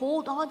when you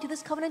hold on to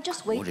this covenant?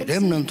 Just wait 우리 and see.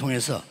 렘넌트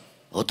통해서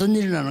어떤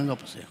일이 나는가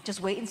보세요.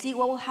 Just wait and see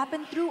what will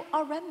happen through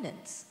our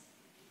remnants.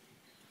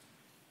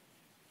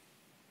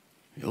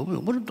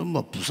 이번에 또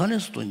뭐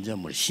부산에서도 이제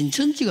뭐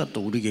신천지가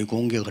또 우리 교회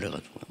공격을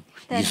해가지고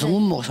네,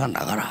 이성훈 목사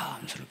나가라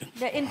하면서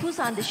이렇게. In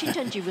Busan, the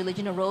Shincheonji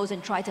religion arose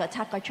and tried to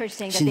attack our church,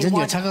 saying that they 신천지가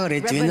want 착각을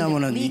했지. Reverend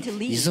왜냐하면은 Lee to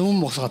leave. 이성훈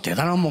목사가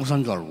대단한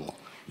목사인 줄 알고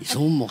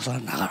이성훈 목사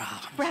나가라.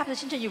 Perhaps the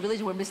Shincheonji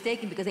religion were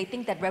mistaken because they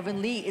think that Reverend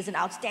Lee is an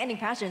outstanding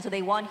pastor, and so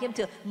they want him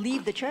to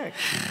leave the church.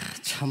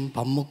 참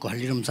밥 먹고 할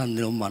일 없는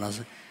사람들이 너무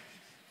많아서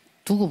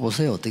두고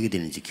보세요 어떻게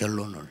되는지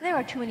결론을. There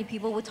are too many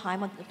people with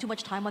too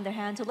much time on their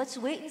hands, so let's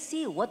wait and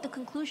see what the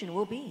conclusion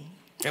will be.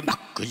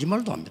 막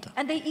거짓말도 합니다.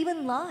 And they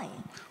even lie.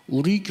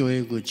 우리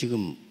교회 그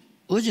지금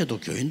어제도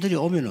교인들이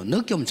오면은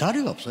늦게 오면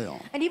자리가 없어요.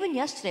 And even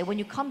yesterday, when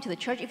you come to the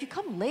church, if you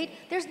come late,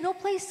 there's no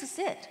place to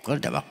sit.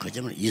 그럴 때 막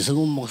거짓말.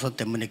 이성훈 목사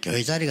때문에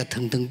교회 자리가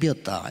텅텅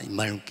비었다 이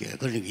말할게요.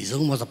 그러니까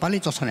이성훈 목사 빨리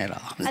쫓아내라.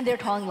 And they're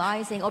telling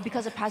lies, saying, "Oh,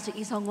 because of Pastor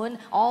Lee Sung-won,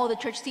 all the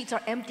church seats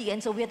are empty,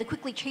 and so we had to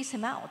quickly chase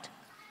him out."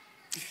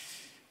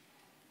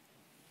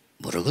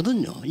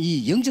 모르거든요.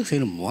 이 영적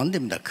세계는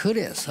무한대입니다.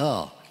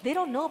 그래서 They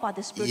don't know about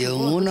this spiritual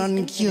world. 영원한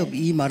which is 기업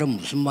infinite. 이 말은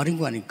무슨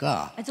말인가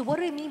하니까 And so, what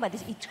do we mean by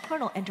this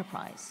eternal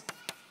enterprise?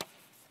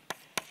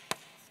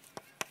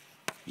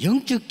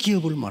 영적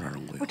기업을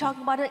말하는 거예요. We're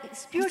talking about a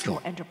spiritual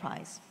그렇죠.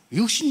 enterprise.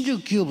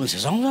 육신적 기업은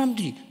세상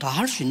사람들이 다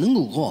할 수 있는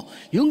거고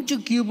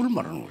영적 기업을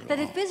말하는 거예요.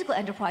 That is physical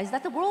enterprise,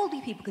 that the worldly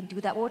people can do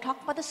that. But we're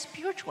talking about the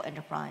spiritual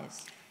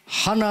enterprise.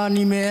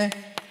 하나님의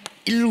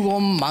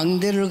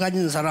 7망대를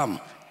가진 사람,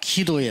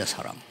 기도의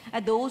사람.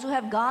 And those who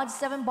have God's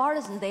 7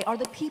 partisans, they are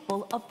the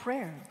people of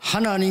prayer.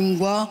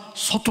 하나님과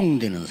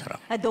소통되는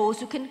사람. And those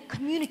who can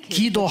communicate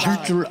with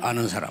기도할 God. 줄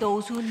아는 사람.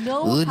 Those who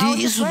know how to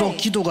어디 있어도 pray.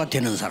 기도가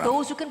되는 사람.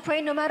 Those who can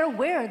pray no matter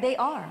where they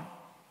are.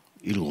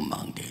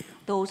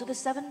 7망대예요. Those are the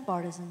 7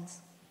 partisans.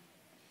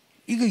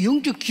 이거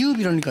영적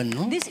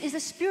기업이라니까요. This is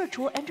a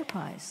spiritual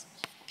enterprise.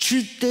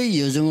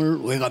 7대 여정을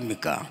왜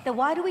갑니까? Then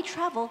why do we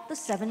travel the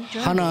 7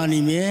 journeys?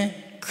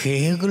 하나님의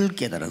계획을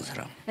깨달은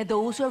사람. And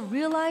those who have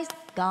realized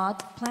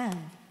God's plan.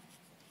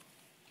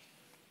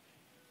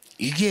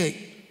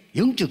 이게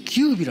영적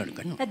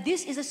기업이라니까요. That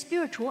this is a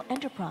spiritual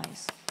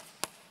enterprise.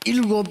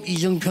 7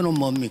 이정표는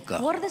뭡니까?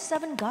 What are the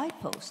 7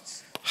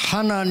 guideposts?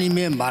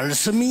 하나님의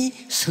말씀이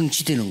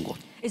성취되는 곳.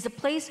 Is the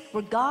place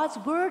where God's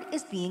word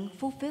is being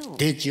fulfilled.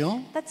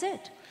 됐죠? That's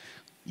it.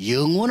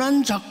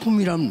 영원한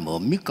작품이란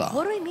뭡니까?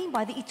 What do we mean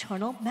by the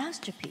eternal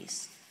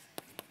masterpiece?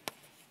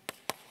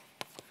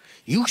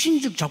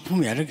 육신적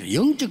작품이 아니라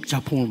영적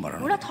작품을 We're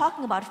말하는 not 거예요.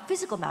 talking about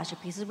physical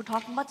masterpieces. We're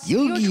talking about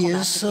spiritual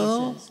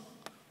여기에서 masterpieces.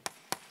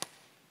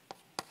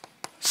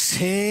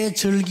 세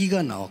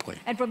절기가 나왔고요.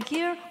 And from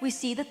here we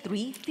see the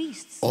three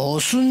feasts.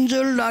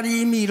 오순절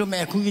날임이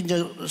이름에 그게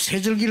이제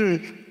세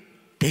절기를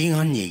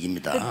배경한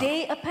얘기입니다. The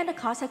day of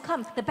Pentecost had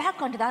come. The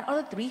background to that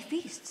are the three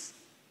feasts.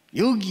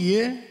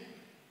 여기에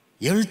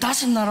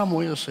 15나라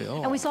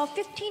모였어요. And we saw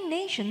 15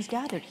 nations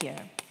gathered here.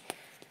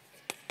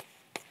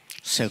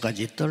 세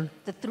가지 뜰.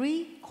 The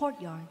three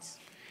courtyards.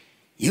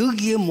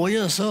 여기에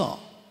모여서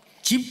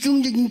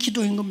집중적인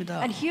기도한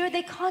겁니다. And here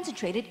they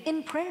concentrated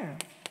in prayer.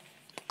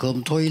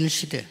 금토일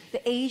시대.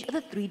 The age of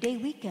the 3-day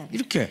weekend.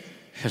 이렇게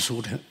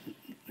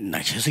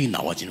해석이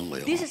나와지는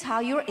거예요. This is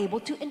how you're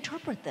able to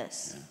interpret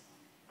this.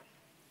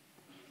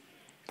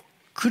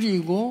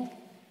 그리고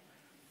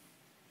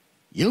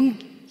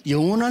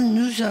영원한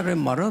유산의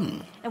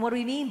말은 And what do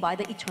we mean by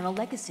the eternal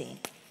legacy?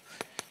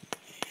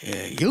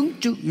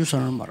 영적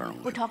유산을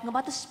말하는 We're 거예요. talking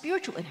about the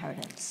spiritual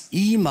inheritance.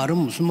 이 말은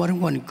무슨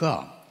말인가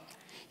하니까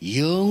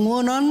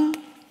영원한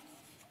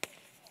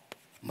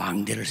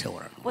망대를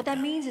세우라는 거예요. What that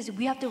means is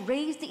we have to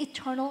raise the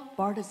eternal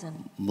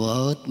partisan.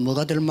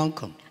 뭐가 될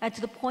만큼 And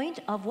to the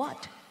point of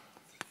what?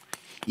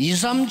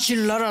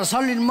 237 나라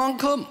살릴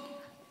만큼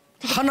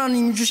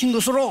하나님 주신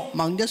것으로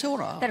망대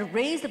세우라. That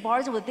raise the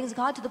partisan with the things of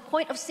God to the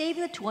point of saving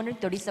the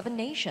 237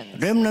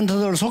 nations.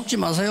 렘넌트들 속지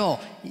마세요.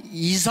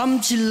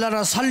 237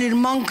 나라 살릴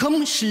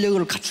만큼 실력을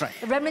갖추라.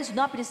 The remnants do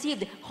not be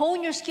deceived. Hone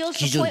your skills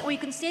to the 기준. point where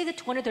you can save the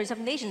 237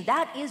 nations.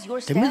 That is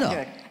your 됩니다.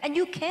 standard. And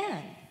you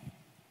can.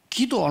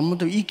 기도 안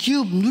못해 이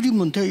기업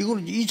누리면 돼요.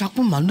 이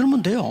작품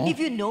만들면 돼요.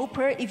 If you know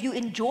prayer, if you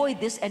enjoy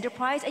this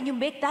enterprise and you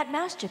make that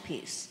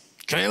masterpiece.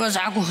 교회가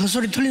자꾸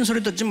헛소리 틀린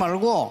소리 듣지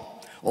말고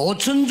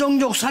 5천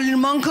종족 살릴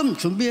만큼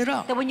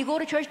준비해라. That when you go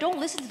to church, don't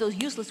listen to those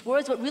useless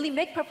words, but really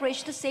make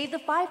preparation to save the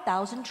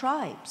 5,000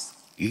 tribes.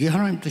 이게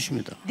하나님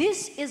뜻입니다.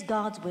 This is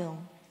God's will.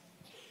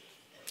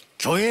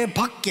 교회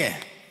밖에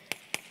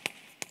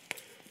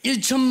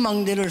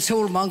 1천망대를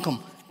세울 만큼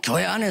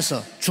교회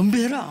안에서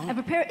준비해라. And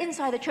prepare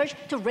inside the church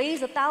to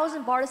raise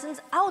 1,000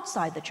 partisans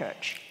outside the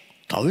church.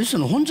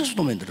 다윗은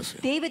혼자서도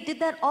만들었어요. David did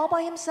that all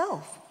by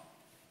himself.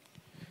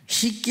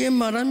 쉽게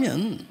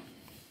말하면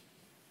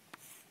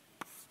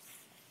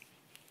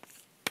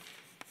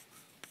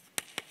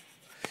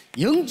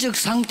영적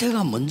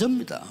상태가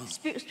먼저입니다.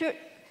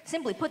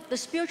 Simply put, the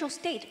spiritual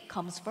state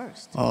comes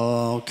first.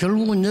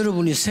 결국은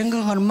여러분이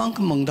생각하는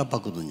만큼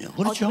응답받거든요.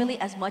 그렇죠? Ultimately,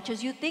 as much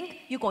as you think,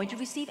 you're going to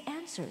receive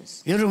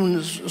answers.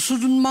 여러분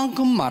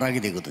수준만큼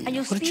말하게 되거든요. And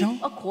you'll speak 그렇죠?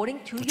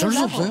 according to your 어쩔 수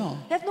level. 없어요.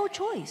 You have no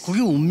choice. 그게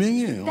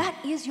운명이에요. That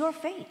is your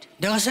fate.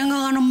 내가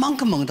생각하는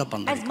만큼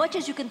응답받는다. As much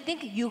as you can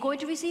think, you're going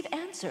to receive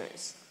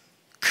answers.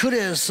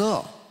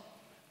 그래서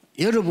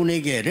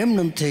여러분에게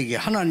렘넌트에게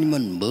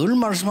하나님은 뭘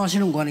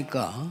말씀하시는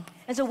거니까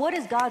And so what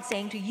is God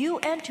saying to you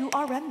and to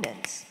our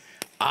remnants?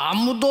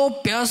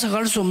 아무도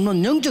빼앗아갈 수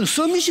없는 영적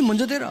서밋이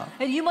먼저 되라.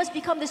 And you must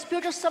become the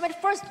spiritual summit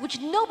first, which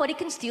nobody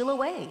can steal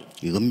away.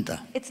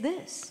 이겁니다. It's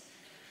this.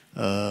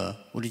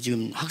 우리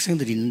지금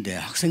학생들이 있는데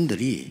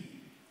학생들이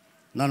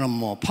나는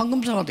뭐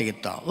판검사가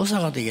되겠다,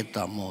 의사가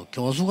되겠다, 뭐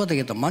교수가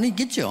되겠다 많이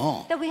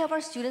있겠죠. That we have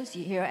our students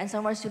here, and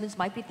some of our students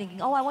might be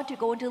thinking, oh, I want to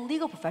go into the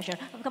legal profession,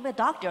 become a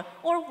doctor,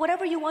 or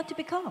whatever you want to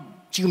become.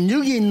 지금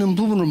여기 있는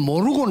부분을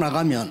모르고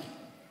나가면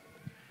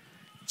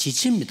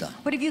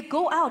지칩니다. But if you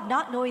go out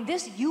not knowing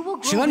this, you will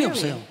grow 시간이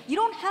weary. 없어요. You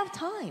don't have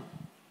time.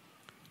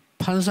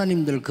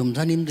 판사님들,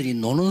 검사님들이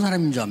노는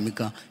사람인 줄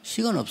압니까?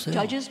 시간 없어요.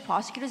 Judges,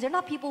 prosecutors, they're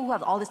not people who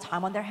have all this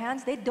time on their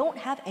hands. They don't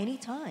have any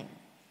time.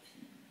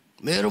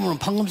 여러분은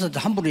판검사한테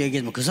함부로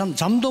얘기하면 그 사람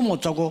잠도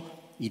못 자고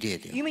일해야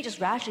돼요. You may just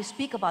rashly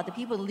speak about the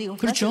people in the legal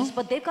그렇죠? professions,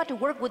 but they've got to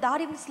work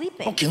without even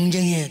sleeping. 꼭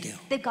경쟁해야 돼요.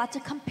 They've got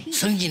to compete.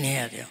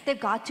 승진해야 돼요. They've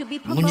got to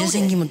be 문제 promoted.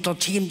 생기면 또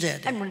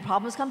책임져야 돼요. And when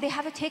problems come, they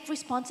have to take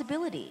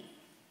responsibility.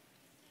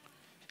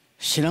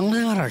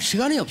 신앙생활할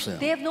시간이 없어요.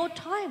 They have no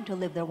time to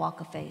live their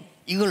walk of faith.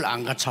 이걸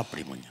안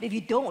갖춰버리면요. If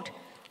you don't,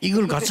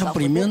 이걸 equip yourself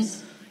with 갖춰버리면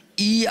this.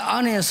 이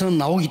안에서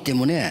나오기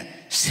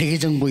때문에 세계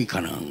정복이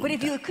가능한 But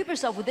if 겁니다. you equip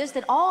yourself with this,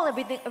 then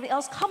everything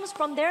else comes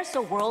from there,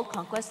 so world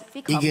conquest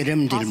becomes 이게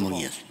렘들 possible.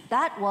 일몽이었어요.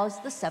 That was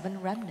the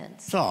 7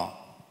 remnants. 자,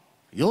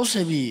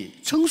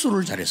 요셉이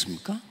청소를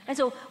잘했습니까? And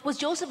so,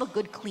 was Joseph a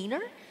good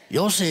cleaner?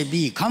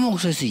 요셉이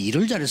감옥에서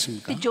일을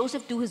잘했습니까? Did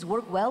Joseph do his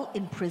work well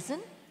in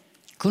prison?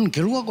 그건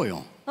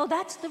결과고요. No,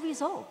 that's the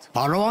result.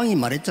 바로왕이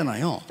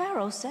말했잖아요.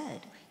 Pharaoh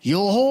said,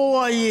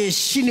 여호와의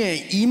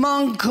신에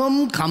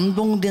이만큼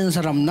감동된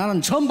사람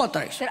나는 처음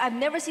봤다 했어요. that I've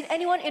never seen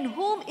anyone in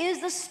whom is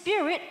the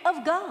Spirit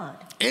of God.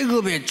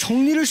 애굽의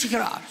총리를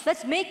시켜라.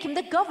 Let's make him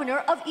the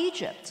governor of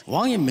Egypt.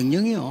 왕의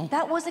명령이요.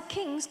 That was the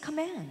king's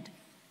command.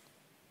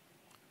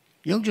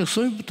 영적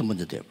소유부터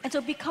먼저 돼요. And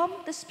so become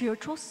the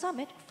spiritual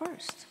summit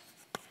first.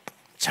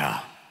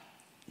 자,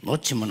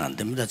 놓치면 안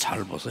됩니다.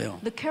 잘 보세요.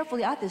 Look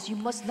carefully at this. You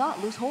must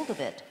not lose hold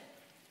of it.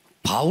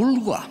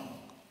 바울과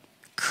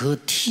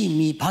그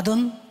팀이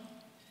받은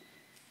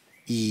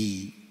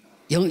이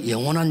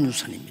영원한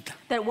유산입니다.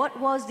 That what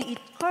was the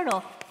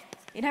eternal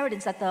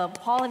inheritance that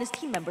Paul and his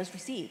team members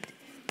received?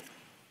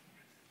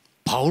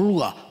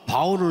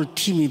 바울을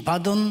팀이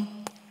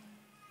받은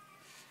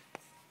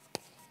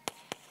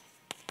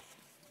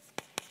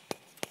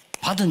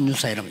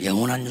유산이라면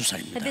영원한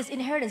유산입니다. That this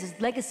inheritance,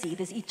 this legacy,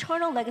 this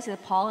eternal legacy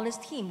that Paul and his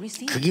team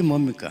received. 그게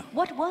뭡니까?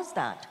 What was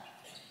that?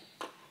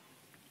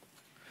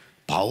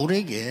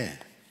 바울에게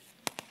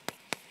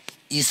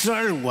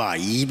이스라엘과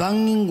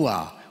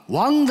이방인과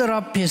왕들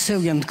앞에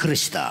세우기 위한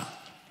그릇이다.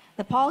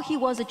 That Paul, he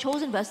was a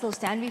chosen vessel to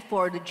stand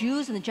before the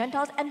Jews and the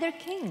Gentiles and their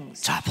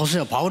kings. 자,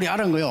 보세요. 바울이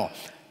알은 거요.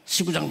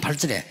 19장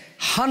 8절에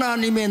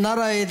하나님의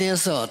나라에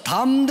대해서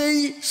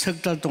담대히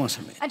석 달 동안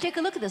설명해. And take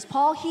a look at this.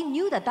 Paul, he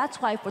knew that. That's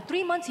why for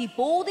 3 months he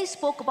boldly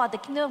spoke about the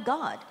kingdom of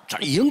God. 자,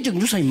 이 영적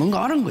유산이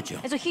뭔가 아는 거죠.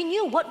 And so he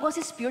knew what was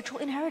his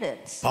spiritual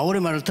inheritance.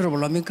 바울의 말을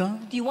들어볼랍니까?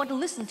 Do you want to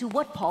listen to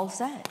what Paul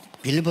said?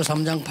 빌립보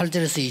 3장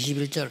 8절에서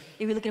 21절.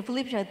 If you look at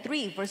Philippians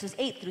 3 verses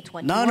 8 through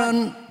 21.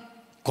 나는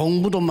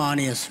공부도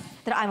많이 했어.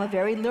 That I'm a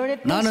very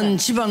learned 나는 person.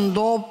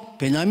 집안도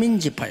베냐민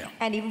지파야.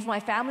 And even for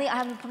my family,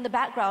 I am from the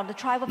background, the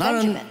tribe of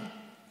나는 Benjamin.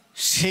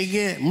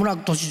 세계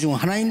문학 도시 중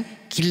하나인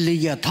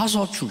길리기아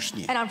다소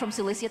출신이야. And I'm from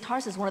Cilicia,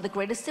 Tarsus, one of the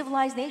greatest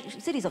civilized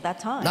cities of that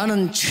time.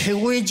 나는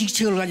최고의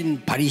직책을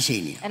가진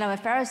바리새인이야. And I'm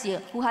a Pharisee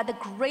who had the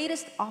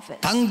greatest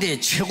office. 당대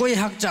최고의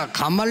학자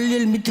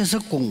가말리엘 밑에서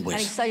And he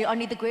공부했어. studied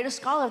underneath the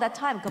greatest scholar of that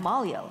time,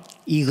 Gamaliel.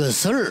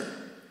 이것을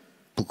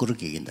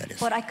부끄럽게 얘긴다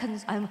그랬어. But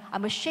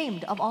I'm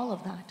ashamed of all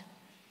of that.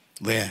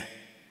 왜?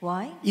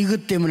 Why?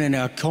 이것 때문에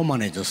내가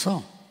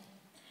교만해져서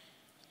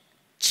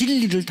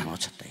진리를 다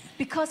놓쳤다.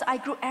 Because I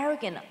grew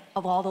arrogant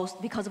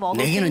because of all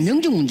those 내게는 things.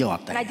 영적 문제가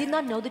왔다. And I did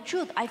not know the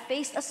truth. I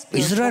faced a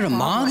이스라엘은 spiritual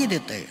망하게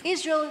problem. 됐다.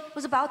 Israel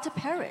was about to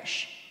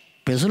perish.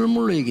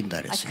 배설물로 여긴다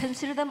I 그랬어.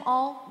 consider them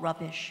all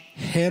rubbish.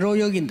 해로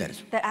여긴다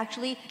그랬어. That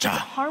actually is 자.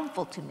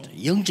 harmful to me.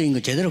 영적인 거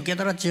제대로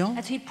깨달았죠?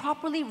 And so he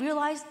properly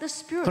realized the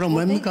spiritual 그럼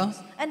뭡니까?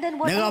 things. And then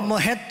what 내가 else? 뭐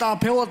했다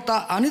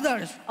배웠다 아니다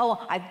그랬어. Oh,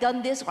 I've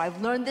done this or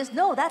I've learned this.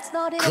 No, that's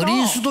not it at all.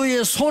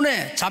 그리스도의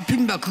손에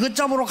잡힌다 그것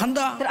잡으러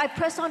간다. That I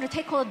press on to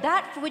take hold of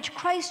that for which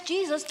Christ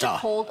Jesus took 자,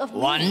 hold of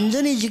me.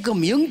 완전히 지금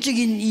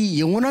영적인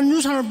이 영원한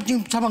유산을 지금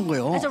잡은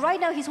거예요. And so right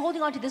now he's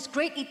holding on to this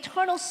great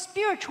eternal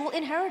spiritual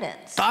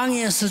inheritance.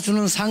 땅에서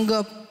주는 상급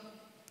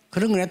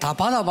그런 거 다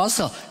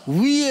받아봤어.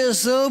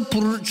 위에서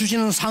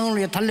주시는 상을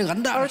위해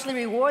달려간다. Earthly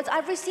rewards,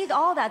 I've received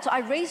all that. So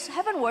I race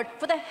heavenward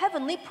for the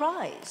heavenly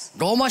prize.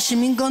 로마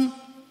시민권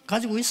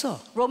가지고 있어.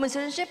 Roman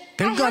citizenship, I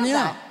별거 have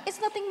아니야. that.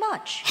 It's nothing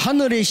much.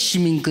 하늘의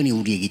시민권이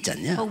우리에게 있지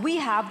않냐? But we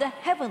have the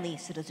heavenly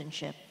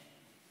citizenship.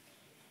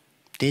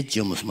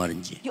 됐죠? 무슨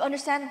말인지. You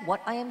understand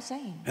what I am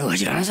saying?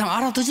 어지간한 사람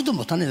알아듣지도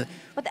못하네.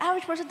 But the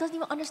average person doesn't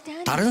even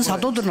understand 다른 these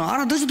words. 사도들은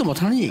알아듣지도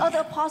못하는 얘기.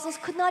 Other apostles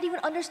could not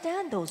even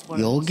understand those words.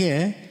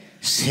 요게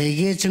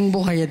세계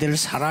정복해야 될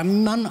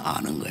사람만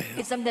아는 거예요.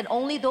 It's something that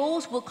only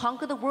those who will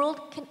conquer the world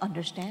can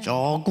understand.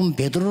 조금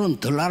베드로는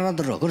덜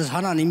알아들어. 그래서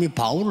하나님이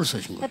바울을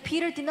쓰신 거예요. That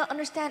Peter did not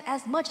understand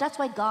as much. That's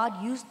why God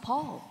used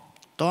Paul.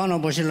 또 하나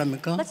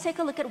보실랍니까? Let's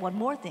take a look at one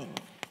more thing.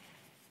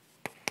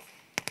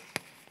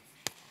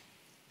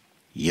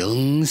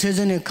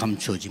 영세전에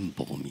감추어진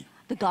복음이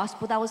The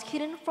gospel that was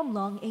hidden from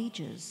long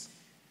ages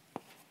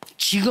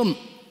지금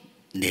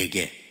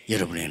내게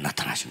여러분에게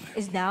나타나신 거예요.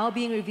 is now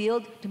being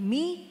revealed to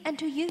me and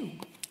to you.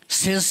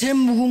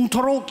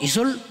 세세무궁토록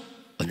있을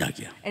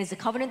언약이야. And it's a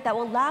covenant that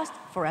will last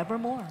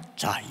forevermore.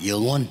 자,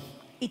 영원.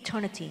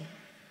 Eternity.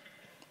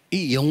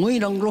 이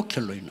영원이란 걸로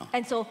결론이 나.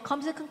 And so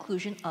comes the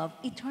conclusion of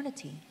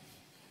eternity.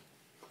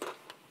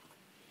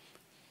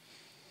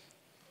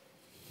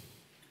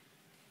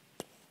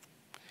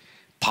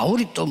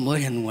 바울이 또 뭐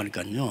했는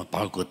거니까요.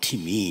 바울 그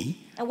팀이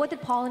And what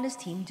did Paul and his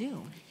team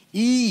do?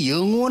 이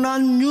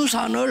영원한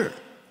유산을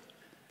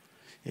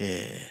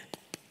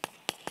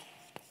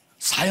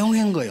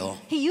사용한 거예요.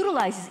 He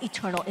utilizes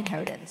eternal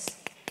inheritance.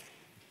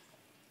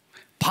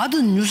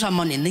 받은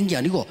유산만 있는 게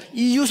아니고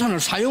이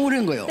유산을 사용을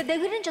한 거예요. That they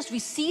didn't just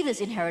receive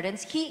this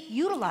inheritance, he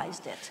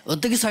utilized it.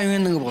 어떻게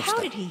사용했는가 How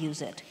봅시다. did he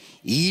use it?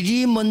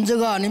 일이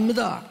먼저가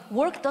아닙니다.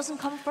 Work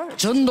doesn't come first.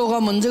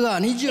 전도가 먼저가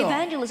아니죠.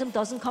 Evangelism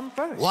doesn't come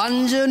first.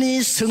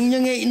 완전히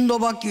성령의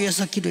인도받기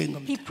위해서 기도한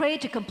겁니다. He prayed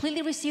to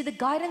completely receive the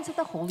guidance of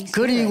the Holy Spirit.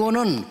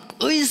 그리고는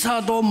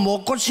의사도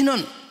못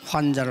고치는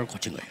환자를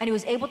고친 거예요. And he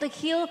was able to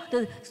heal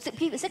the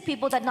sick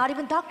people that not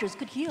even doctors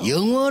could heal.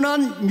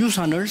 영원한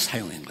유산을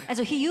사용한 거예요. And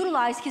so he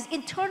utilized his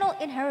internal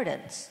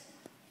inheritance.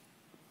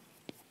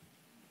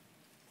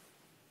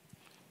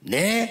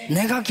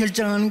 내가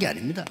결정하는 게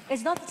아닙니다.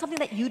 It's not something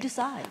that you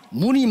decide.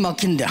 문이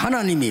막힌데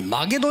하나님이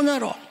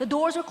마게도냐로 The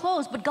doors were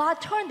closed, but God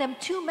turned them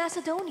to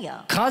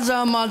Macedonia.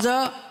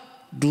 가자마자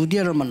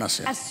루디아를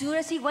만났어요. As soon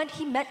as he went,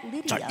 he met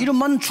자, Lydia. 이런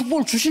많은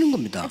축복을 주시는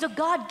겁니다. And so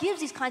God gives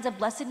these kinds of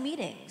blessed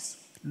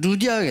meetings.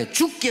 루디아에게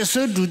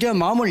주께서 루디아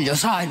마음을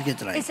여사 이렇게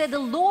했더라. It said the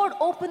Lord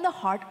opened the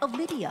heart of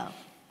Lydia.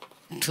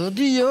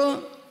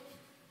 드디어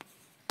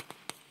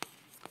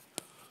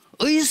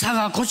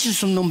의사가 고칠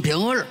수 없는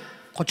병을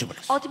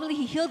고쳐버렸어요. Ultimately,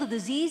 he healed the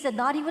disease that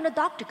not even a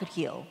doctor could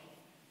heal.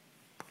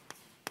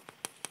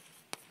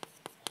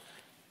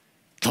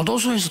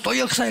 교도소에서 또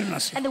역사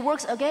일어났어요. And the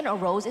works again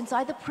arose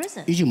inside the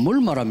prison. 이게 뭘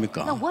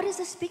말합니까? Now, what is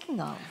this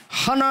speaking of?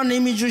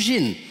 하나님이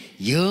주신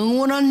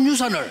영원한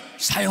유산을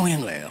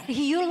사용한 거예요.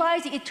 He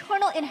utilized the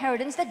eternal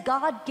inheritance that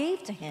God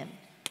gave to him.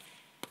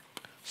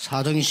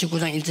 사도행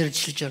 19장 1절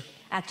 7절.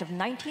 Acts of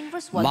 19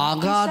 verse 1.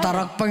 마가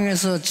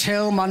다락방에서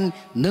체험한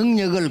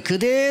능력을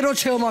그대로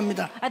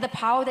체험합니다. And the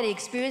power that he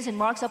experienced in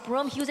Mark's upper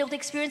room, he was able to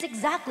experience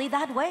exactly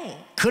that way.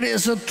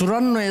 그래서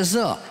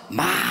두란노에서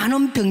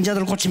많은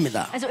병자들을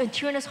고칩니다. And so in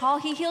Tyrannus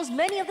Hall, he heals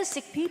many of the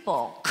sick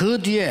people. 그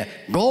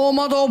뒤에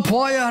로마도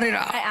보아야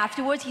하리라. And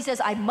afterwards, he says,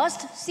 I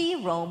must see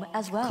Rome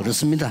as well.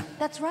 그렇습니다.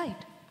 That's right.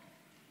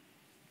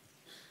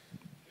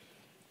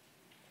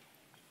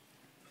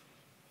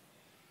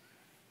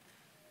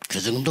 그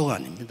정도가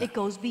아닙니다. It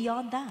goes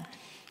beyond that.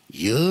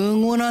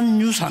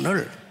 영원한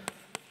유산을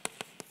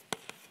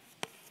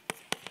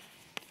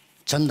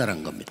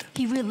전달한 겁니다.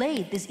 He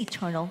relayed this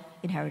eternal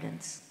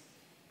inheritance.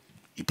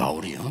 이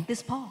바울이요.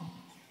 This Paul.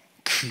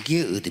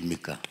 그게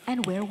어딥니까?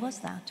 And where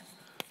was that?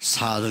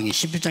 사도행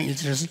 11장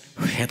 1절에서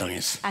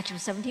회당에서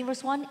Acts 17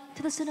 verse 1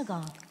 to the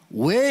synagogue.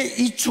 왜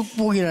이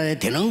축복이라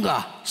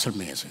되는가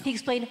설명했어요. He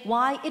explained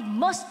why it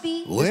must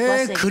be this 왜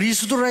blessing.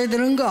 그리스도라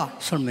되는가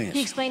He 설명했어요.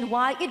 explained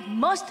why it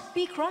must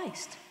be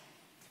Christ.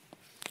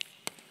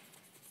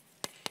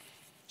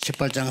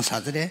 18장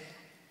 4절에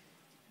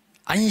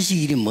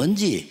안식일이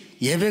뭔지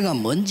예배가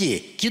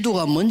뭔지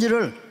기도가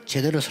뭔지를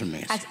제대로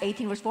설명했어요. Acts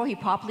 18 verse 4, he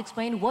properly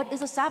explained what is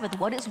the Sabbath,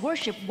 what is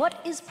worship, what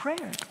is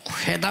prayer.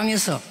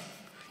 회당에서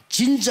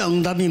진짜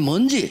응답이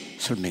뭔지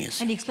설명했어요.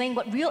 And he explained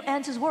what real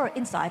answers were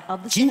inside of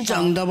the 진짜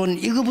synagogue.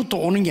 응답은 이거부터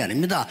오는 게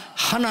아닙니다.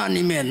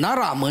 하나님의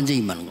나라 먼저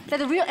임하는 겁니다.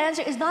 That the real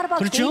answer is not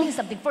about 그렇죠? gaining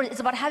something first, it's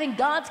about having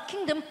God's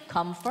kingdom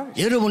come first.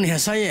 여러분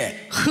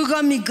회사에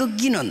흑암이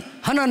꺾이는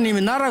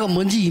하나님의 나라가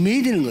먼저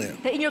임해야 되는 거예요.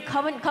 That in your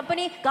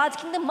company, God's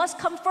kingdom must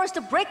come first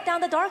to break down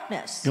the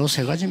darkness. 요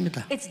세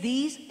가지입니다. It's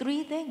these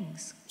three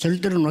things.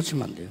 절대로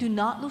놓치면 안 돼요. Do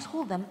not lose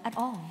hold of them at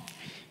all.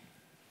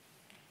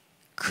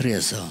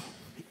 그래서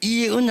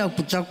이 언약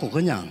붙잡고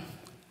그냥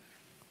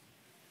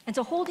And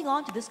so holding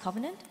on to this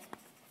covenant,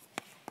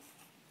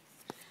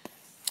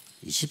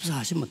 24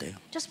 하시면 돼요.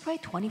 just pray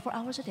 24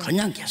 hours a day.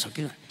 그냥 계속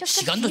기도.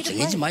 Just 시간도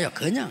continue to 정하지 pray. 마요.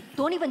 그냥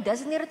Don't even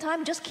designate a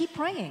time, just keep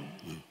praying.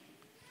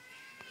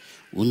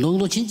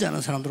 운동도 진짜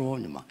하는 사람들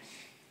보면 막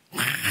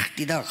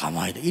뛰다가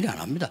가만히 이래 안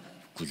합니다.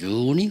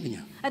 꾸준히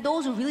그냥. And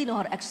those who really know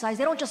how to exercise,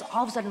 they don't just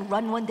all of a sudden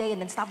run one day and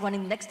then stop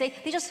running the next day.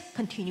 They just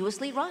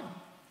continuously run.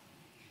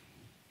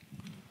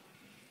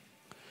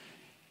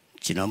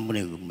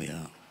 지난번에 그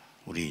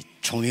우리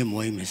총회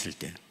모임 했을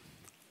때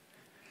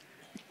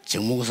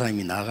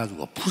정목사님이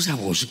나가지고 푸시업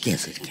 50개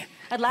했어 이렇게.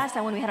 At last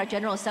time when we had our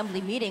General Assembly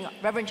meeting,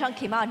 Reverend Chung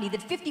came out and he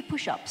did 50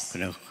 push-ups.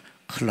 그래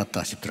큰일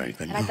났다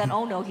싶더라니까요. And I thought,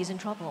 oh no, he's in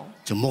trouble.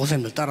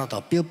 정목사님들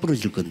따라다가 뼈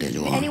부러질 건데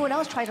저거. Anyone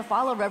else try to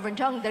follow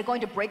Reverend Chung, they're going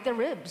to break their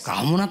ribs.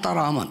 아무나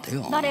따라하면 안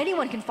돼요. Not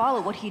anyone can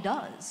follow what he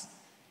does.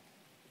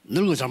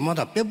 늙어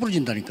잠마다 뼈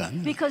부러진다니까.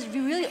 Because if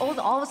you really all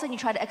of a sudden you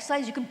try to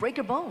exercise, you can break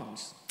your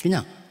bones.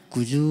 그냥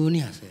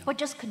꾸준히 하세요. But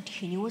just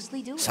continuously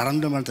do it.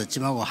 사람들 말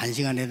듣지 말고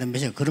 1시간 내든 몇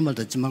시간 그런 말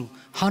듣지 말고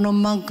하는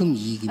만큼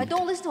이익입니다.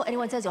 Don't listen to what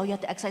anyone says, oh, you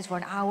have to exercise for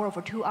an hour or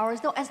for 2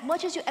 hours. No, as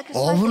much as you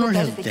exercise, it 5분을 will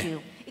해도 benefit 돼.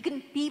 you. It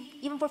can be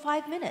even for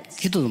 5 minutes.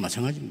 기도도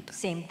마찬가지입니다.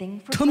 Same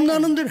thing for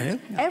틈나는 prayer. 대로 해요.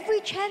 그냥. Every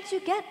chance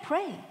you get,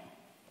 pray.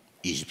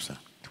 24.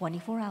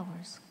 24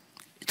 hours.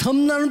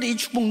 틈나는데 이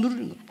축복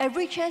누리는 거예요.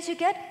 Every chance you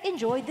get,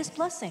 enjoy this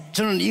blessing.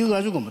 저는 이거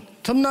가지고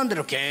틈나는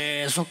대로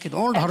계속 기도.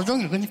 오늘 하루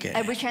종일 그러니까.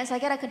 Every chance I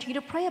get, I continue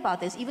to pray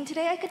about this. Even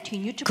today, I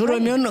continue to pray.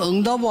 그러면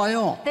응답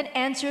와요. Then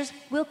answers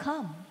will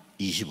come.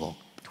 25.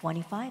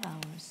 25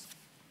 hours.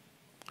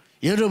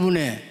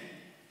 여러분의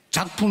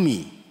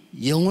작품이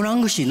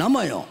영원한 것이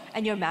남아요.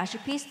 And your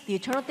masterpiece, the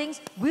eternal things,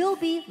 will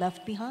be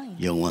left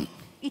behind. 영원.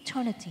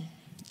 Eternity.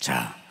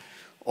 자,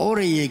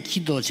 올해의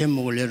기도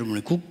제목을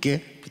여러분이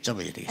굳게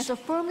붙잡아야 And 되겠습니다. so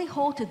firmly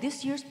hold to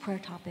this year's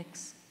prayer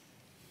topics.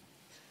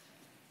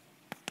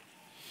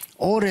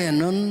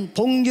 올해는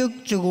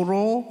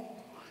본격적으로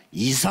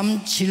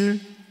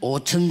 237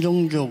 5천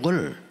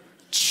종족을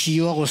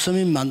치유하고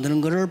서민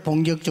만드는 것을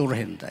본격적으로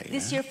해야 된다.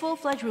 This year,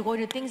 full-fledged, we're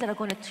going to things that are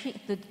going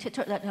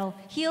to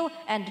heal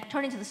and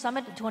turn into the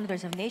summit to one of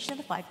the nations of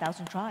the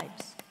 5,000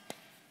 tribes.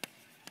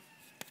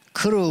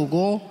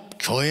 그러고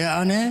교회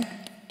안에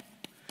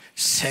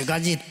세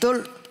가지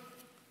뜰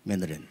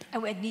만들어야 된다.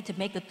 And we need to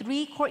make the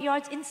 3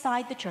 courtyards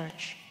inside the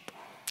church.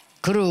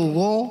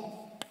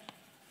 그러고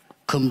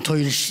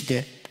금토일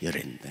시대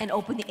열어야 된다. And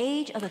open the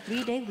age of the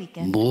 3-day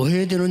weekend. 뭐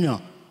해야 되느냐?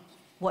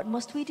 What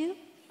must we do?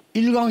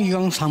 1강,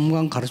 2강,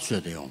 3강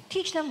가르쳐야 돼요.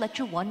 Teach them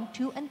lecture 1,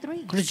 2, and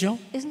 3. 그렇죠?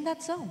 Isn't that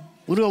so?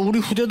 우리가 우리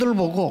후대들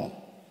보고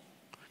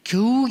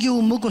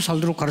겨우겨우 먹고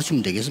살도록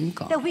가르치면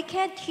되겠습니까? That we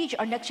can't teach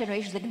our next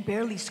generations that can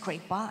barely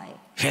scrape by.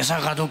 회사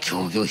가도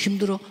겨우겨우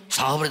힘들어.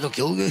 사업을 해도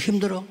겨우겨우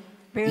힘들어.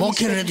 Barely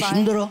목회를 scrape 해도 by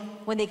힘들어.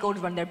 when they go to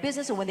run their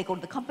business or when they go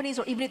to the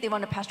companies or even if they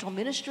run a pastoral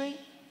ministry.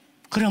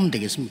 그러면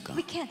되겠습니까?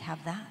 We can't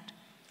have that.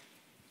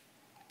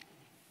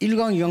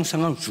 1강, 2강,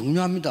 3강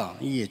중요합니다.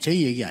 이게 제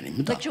얘기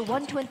아닙니다. Lecture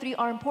 1, 2, and 3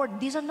 are important.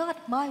 These are not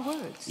my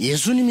words.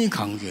 예수님이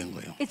강조한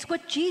거예요. It's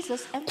what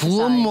Jesus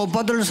구원 emphasized. 못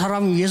받을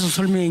사람 위해서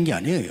설명한 게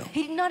아니에요.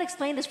 He did not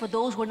explain this for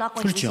those who are not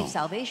going to 그렇죠. receive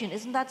salvation.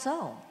 Isn't that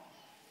so?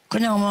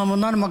 그냥 뭐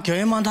나는 막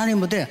교회만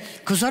다니면 돼.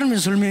 그 사람이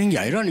설명한 게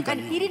아니라니까요.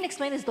 And he didn't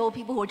explain as though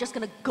people who are just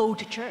going to go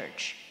to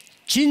church.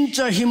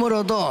 진짜 힘을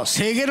얻어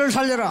세계를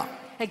살려라.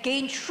 That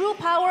gain true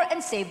power and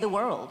save the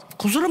world.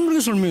 그 사람들에게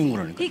설명한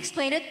거라니까. He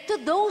explained it to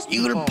those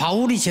이걸 people.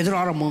 바울이 제대로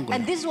알아먹은 거예요.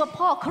 And this is what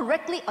Paul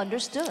correctly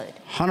understood.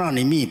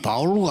 하나님이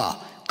바울과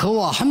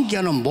그와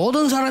함께하는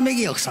모든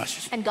사람에게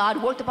역사하셨어요. And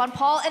God worked upon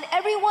Paul and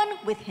everyone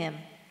with him.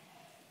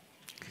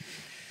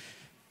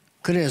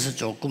 그래서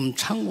조금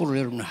참고를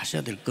여러분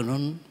하셔야 될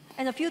거는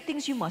And a few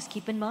things you must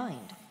keep in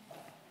mind.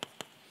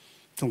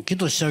 좀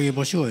기도 시작해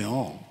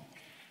보시고요.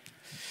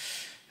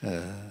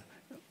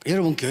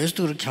 여러분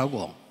교회에서도 그렇게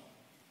하고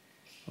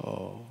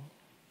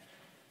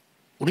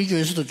우리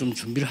교회에서도 좀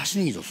준비를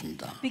하시는 게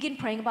좋습니다. Begin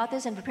praying about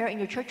this and prepare it in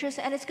your churches,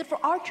 and it's good for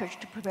our church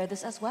to prepare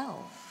this as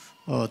well.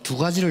 두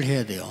가지를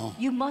해야 돼요.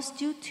 You must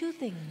do two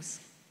things.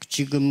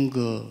 지금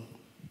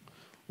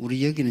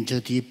우리 여기는 저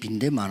뒤에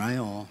빈대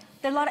많아요.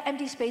 There are a lot of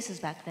empty spaces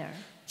back there.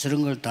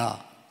 저런 걸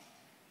다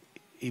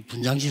이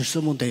분장실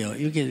쓰면 돼요.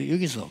 이렇게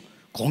여기서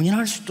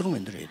공연할 수 있도록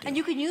만들어야 돼요. And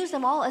you can use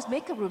them all as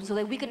makeup rooms so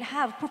that we can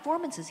have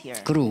performances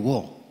here.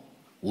 그리고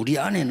우리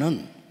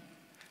안에는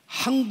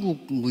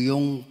한국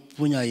무용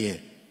분야에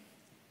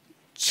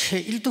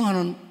최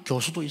 1등하는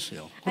교수도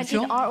있어요. And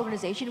그렇죠? in our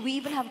organization, we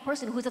even have a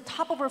person who is the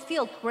top of our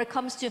field when it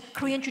comes to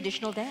Korean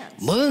traditional dance.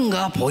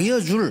 뭔가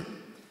보여줄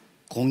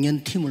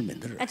공연팀을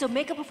만들어요. And so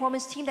make a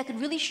performance team that can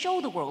really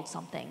show the world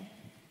something.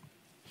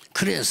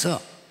 그래서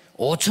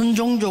 5천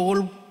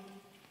종족을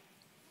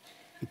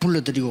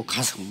불러들이고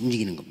가서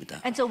움직이는 겁니다.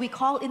 And so we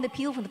call in the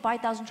people from the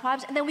 5,000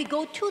 tribes, and then we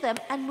go to them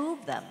and move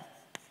them.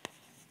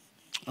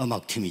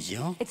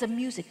 음악팀이죠. It's a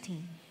music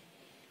team.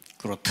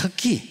 그리고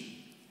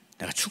특히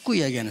내가 축구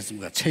이야기 안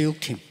했습니까?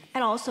 체육팀,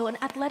 And also an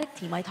athletic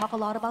team. I talk a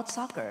lot about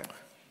soccer.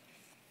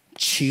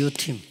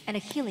 치유팀. And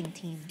a healing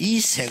team. 이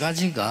세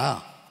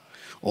가지가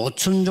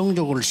 5천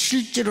종족을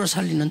실제로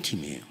살리는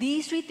팀이에요.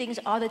 These three things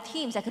are the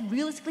teams that can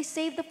realistically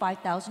save the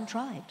 5,000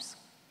 tribes.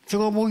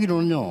 제가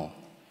보기로는요,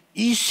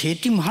 이 세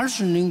팀 할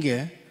수 있는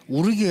게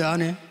우리 교회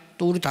안에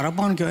또 우리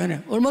다락방 교회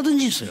안에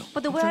얼마든지 있어요.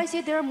 But the way I see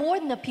it, there are more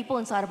than the people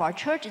inside of our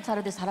church, inside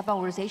of this Harapang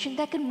organization,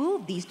 that can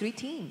move these three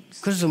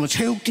teams. 그래서 뭐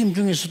체육팀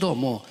중에서도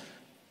뭐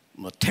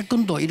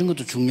태권도 이런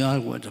것도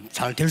중요하고 좀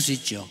잘 될 수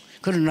있죠.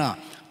 그러나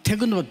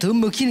태권도가 더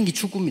먹히는 게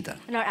축구입니다.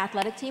 In our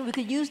athletic team, we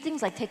could use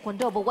things like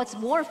taekwondo, but what's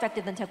more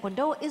effective than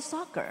taekwondo is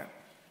soccer.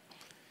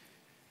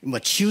 뭐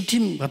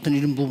치유팀 같은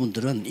이런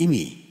부분들은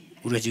이미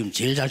우리가 지금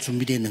제일 잘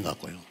준비되어 있는 것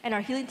같고요. And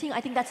our healing team,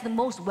 I think that's the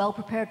most well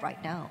prepared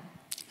right now.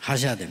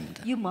 하셔야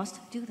됩니다. You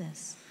must do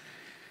this.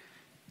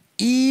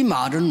 이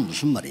말은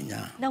무슨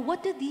말이냐? Now,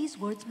 what do these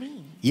words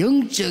mean?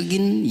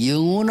 영적인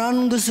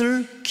영원한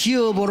것을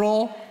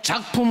기업으로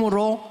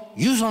작품으로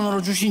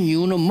유산으로 주신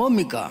이유는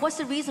뭡니까? What's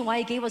the reason why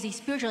He gave us these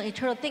spiritual and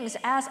eternal things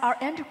as our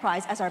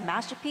enterprise, as our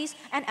masterpiece,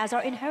 and as our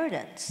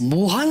inheritance?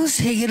 무한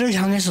세계를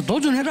향해서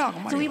도전해라.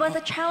 그 So we 말이에요. want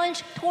the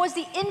challenge towards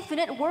the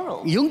infinite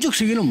world. 영적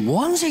세계는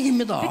무한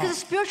세계입니다. Because the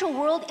spiritual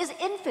world is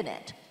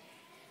infinite.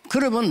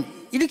 그러면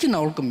이렇게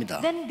나올 겁니다.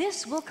 Then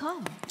this will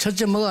come.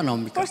 첫째 뭐가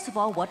나옵니까? First of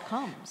all, what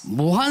comes?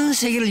 무한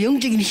세계를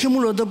영적인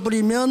힘을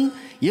얻어버리면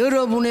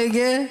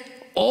여러분에게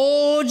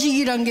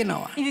오직이란 게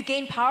나와. If you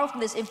gain power from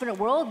this infinite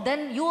world,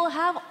 then you will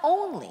have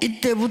only.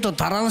 이때부터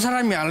다른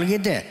사람이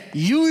알게 돼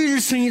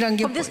유일성이란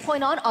게 From this 보여.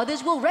 point on, others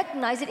will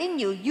recognize it in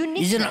you, 이제는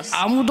uniqueness.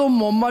 아무도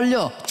못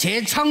말려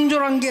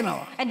재창조란 게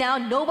나와. And now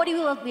nobody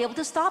will be able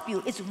to stop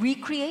you. It's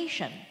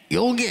recreation.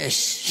 요게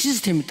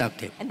시스템이 딱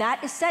돼. And that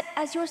is set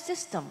as your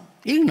system.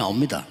 이게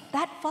나옵니다.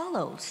 That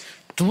follows.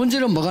 두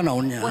번째는 뭐가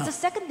나오냐? What's the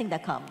second thing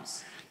that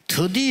comes?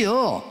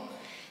 드디어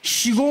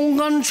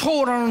시공간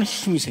초월하는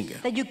힘이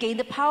생겨요. That you gain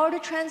the power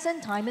to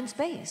transcend time and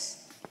space.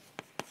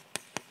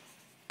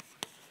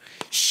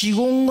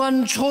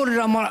 시공간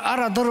초월이란 말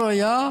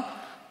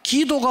알아들어야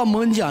기도가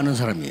뭔지 아는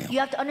사람이에요. You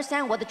have to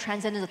understand what the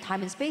transcendence of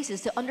time and space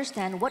is to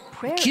understand what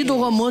prayer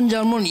기도가 is. 뭔지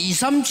알면 2,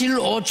 3, 7,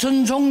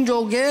 5천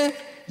종족의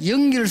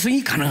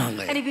연결성이 가능한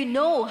거예요. And if you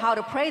know how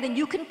to pray, then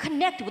you can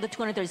connect with the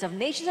 237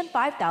 nations and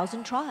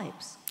 5,000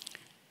 tribes.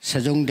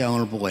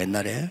 세종대왕을 보고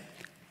옛날에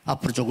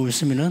앞으로 조금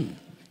있으면은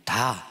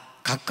다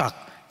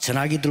각각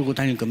전화기 들고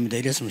다닐 겁니다.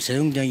 이랬으면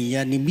세종대왕이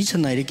야, 니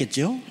미쳤나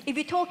이랬겠죠? If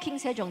you told King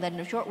Sejong that in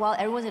a short while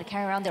everyone's going to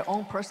carry around their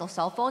own personal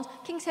cell phones,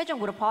 King Sejong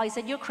would have probably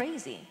said, you're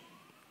crazy.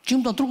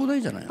 지금 다 들고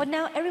다니잖아요. But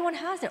now everyone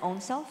has their own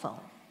cell phone.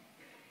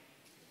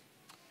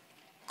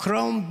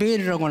 크라운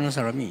베일이라고 하는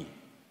사람이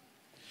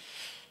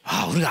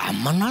우리가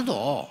안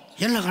만나도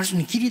연락할 수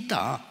있는 길이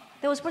있다.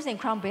 There was a person named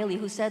Crown Bailey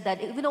who said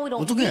that even though we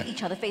don't 어떻게? meet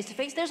each other face to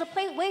face, there's a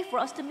way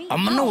for us to meet. 안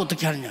만나고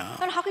어떻게 하느냐?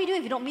 And how can you do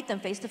it if you don't meet them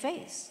face to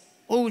face?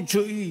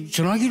 이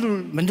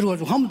전화기를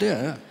만들어가지고 하면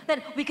돼. Then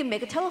we can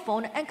make a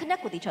telephone and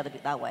connect with each other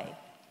that way.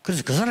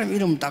 그래서 그 사람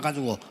이름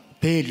따가지고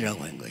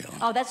베일이라고 한 거예요.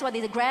 Oh, that's why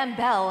there's a Graham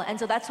Bell, and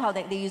so that's how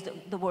they use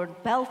the word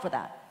bell for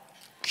that.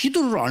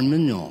 기도를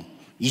알면요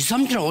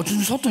 237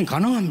 5천 소통이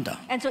가능합니다.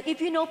 And so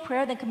if you know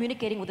prayer, then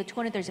communicating with the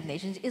 237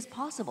 nations is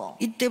possible.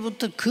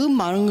 이때부터 그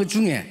많은 것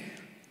중에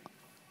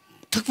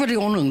특별히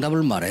오늘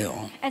응답을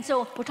말해요. And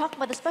so we're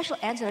talking about the special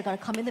answers that are going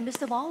to come in the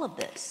midst of all of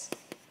this.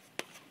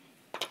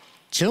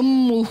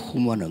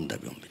 전무후무한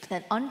응답이 옵니다.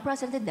 That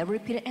unprecedented, never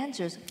repeated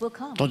answers will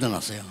come.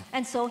 도전하세요.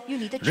 And so you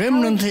need to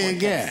challenge for 렘넌트에게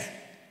this.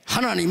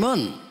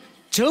 하나님은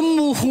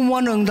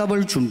전무후무한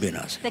응답을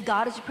준비해놨어요. That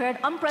God has prepared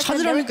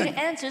unprecedented, never 찾으라니까요. repeated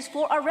answers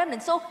for our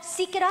remnant. So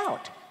seek it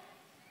out.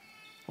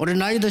 우리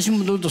나이 드신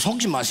분들도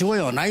속지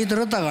마시고요. 나이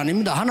들었다가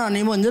아닙니다.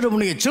 하나님은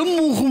여러분에게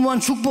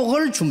전무후무한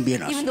축복을 Even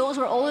준비해놨어요. those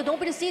who are older,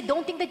 don't be deceived.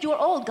 Don't think that you are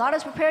old. God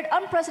has prepared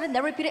unprecedented,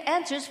 never repeated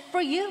answers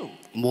for you.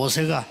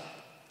 모세가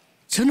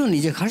저는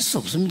이제 갈 수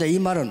없습니다. 이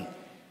말은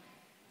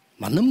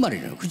맞는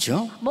말이에요.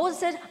 그렇죠? Moses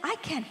said, I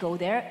can't go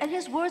there. And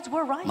his words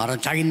were right.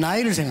 말은 자기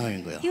나이를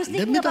생각한 거예요. He was 안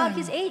thinking 됩니다. about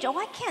his age. Oh,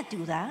 I can't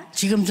do that.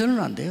 지금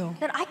저는 안 돼요.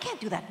 Then I can't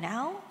do that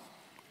now.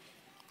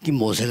 이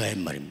모세가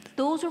한 말입니다.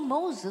 Those are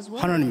Moses'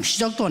 words. 하나님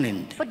시작도 안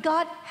했는데 But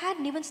God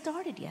hadn't even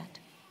started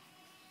yet.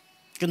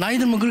 그 나이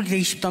들면 그렇게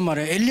되기 쉽단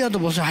말이에요. 엘리야도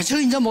보세요.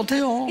 저 이제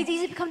못해요. It's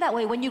easy to become that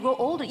way when you grow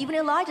older. Even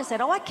Elijah said,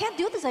 oh, I can't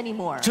do this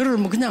anymore. 저를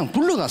뭐 그냥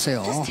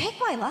불러가세요. Just take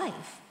my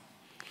life.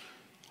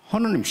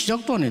 하나님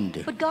시작도 안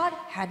했는데 But God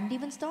hadn't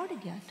even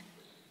started yet.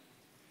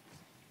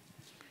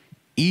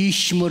 이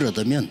힘을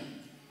얻으면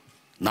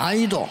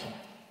나이도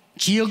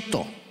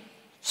지역도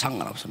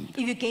상관없습니다.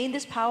 If you gain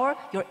this power,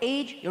 your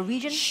age, your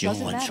region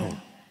doesn't 시험관초.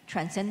 matter.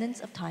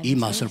 Transcendence of time. 이 and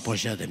맛을 space.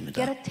 보셔야 됩니다.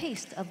 Get a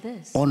taste of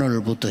this.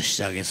 오늘부터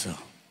시작해서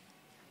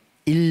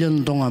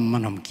 1년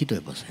동안만 한번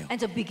기도해 보세요.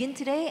 And so begin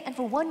today and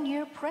for 1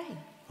 year pray.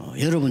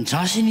 여러분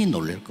자신이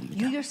놀랄 겁니다.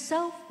 You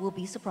yourself will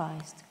be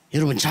surprised.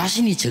 여러분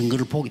자신이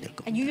증거를 보게 될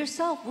겁니다. And you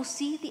yourself will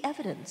see the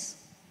evidence.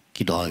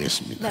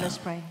 기도하겠습니다. Let us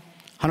pray.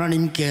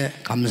 하나님께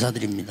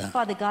감사드립니다.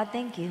 Father God,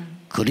 thank you.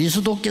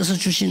 그리스도께서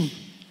주신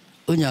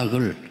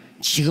언약을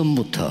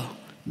지금부터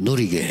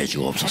누리게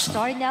해주옵소서.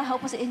 Starting now,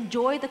 help us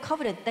enjoy the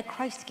covenant that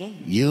Christ gave.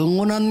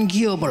 영원한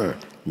기업을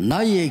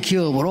나의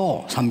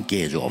기업으로 삼게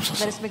Let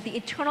해주옵소서. us make the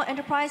eternal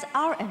enterprise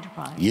our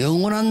enterprise.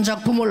 영원한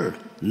작품을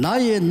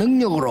나의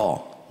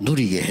능력으로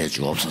누리게 And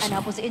해주옵소서.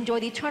 help us enjoy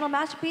the eternal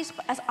masterpiece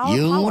as our power.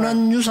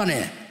 영원한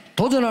유산에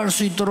도전할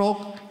수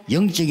있도록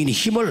영적인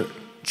힘을 And grant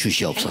us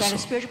주시옵소서.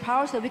 spiritual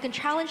power so that we can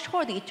challenge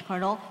toward the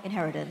eternal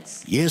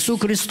inheritance. 예수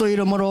그리스도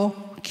이름으로 In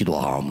Jesus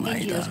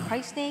기도하옵나이다.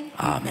 Christ's name,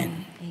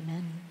 아멘.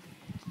 Amen.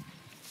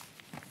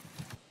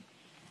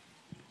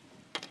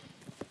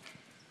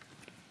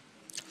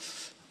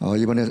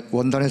 이번에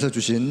원단에서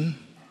주신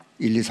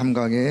 1, 2,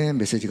 3강의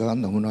메시지가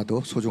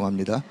너무나도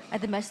소중합니다.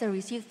 At the message that we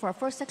received for our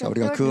first, 자, second,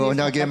 우리가 third 그 readings of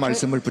언약의 chapter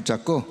말씀을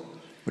붙잡고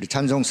우리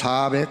찬송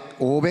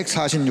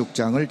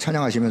 546장을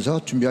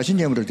찬양하시면서 준비하신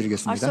예물을 are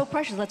드리겠습니다. so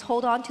precious. Let's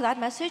hold on to that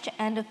message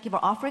and give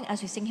our offering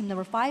as we sing hymn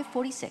number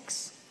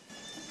 546.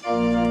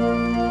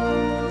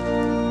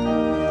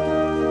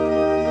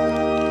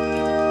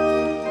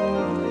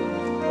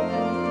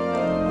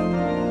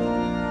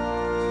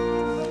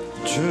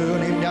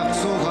 주님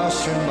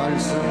약속하신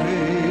말씀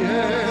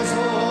위에서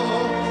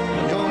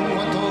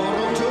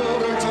영원토록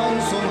주를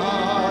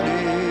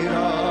찬송하리라.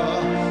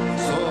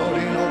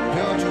 소리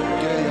높여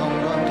주께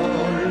영광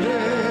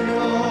돌리며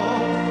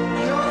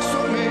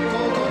약속 믿고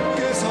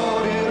굳게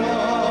서리라.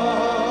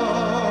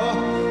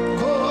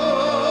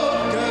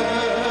 굳게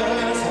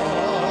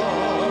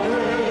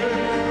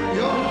서리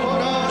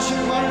영원하신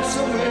말씀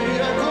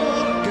위에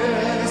굳게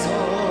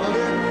서리.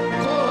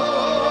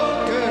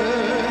 굳게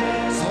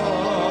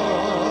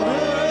서리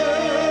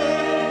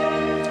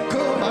그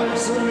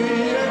말씀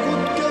위에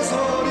굳게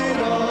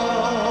서리라.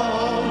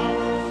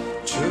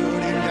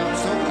 주님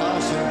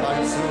약속하신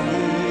말씀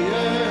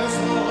위에서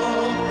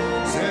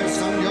세상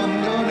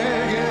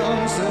염려내게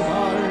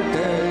엄습할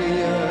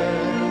때에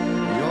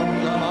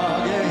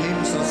용감하게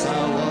힘써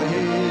싸워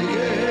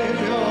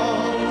이기며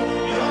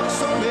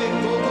약속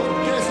믿고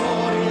굳게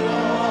서리라.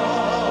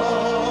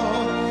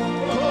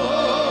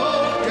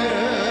 굳게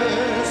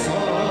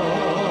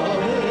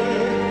서리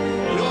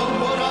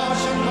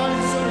영원하신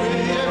말씀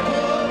위에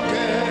굳게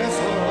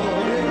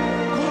서리.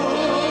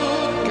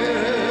 굳게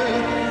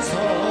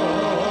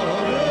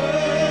서리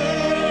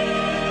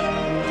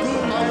그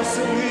말씀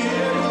위에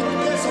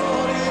굳게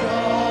서리라.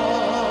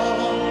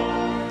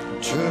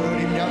 주님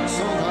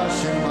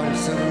약속하신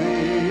말씀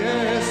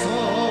위에서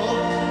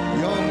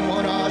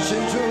영원하신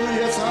주의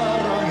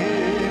사랑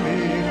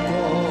힘입고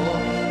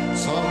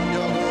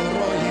성령으로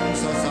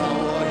힘써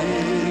싸워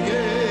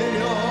이기며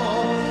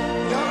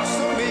약속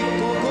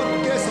믿고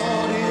굳게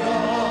서리라.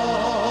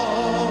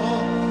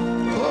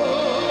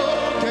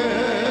 굳게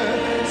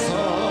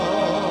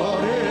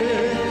서리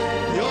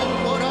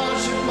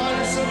영원하신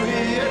말씀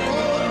위에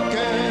굳게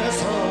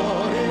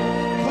서리.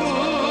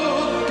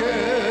 굳게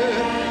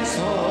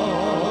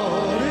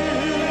서리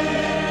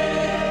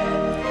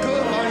그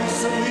말씀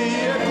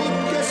위에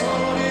굳게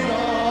서리라.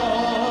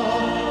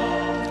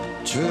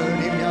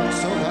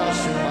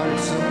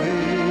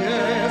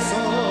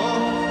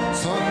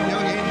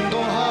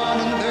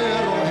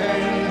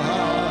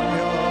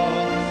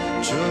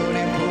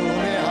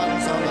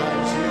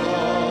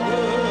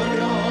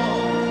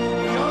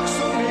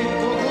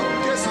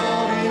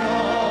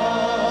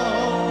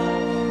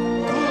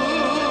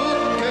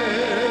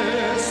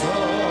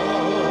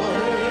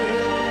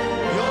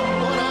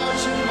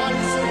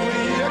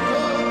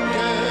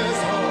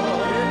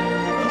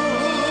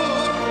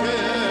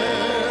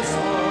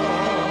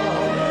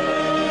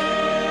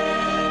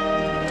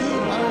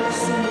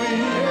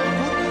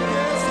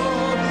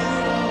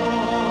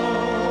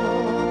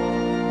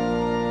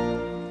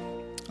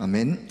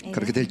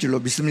 그렇게 될 줄로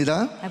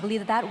믿습니다. I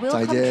believe that will 자,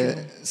 come true.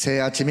 이제 새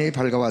아침이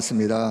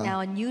밝아왔습니다.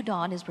 Now a new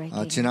dawn is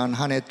breaking. 지난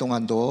한 해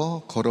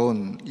동안도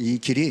걸어온 이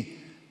길이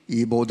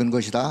이 모든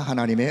것이 다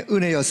하나님의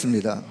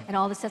은혜였습니다. And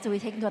all the steps that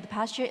we've taken throughout the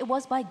past year, it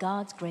was by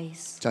God's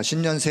grace. 자,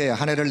 신년 새해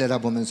한 해를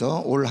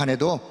내다보면서 올 한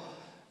해도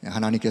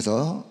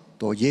하나님께서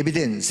또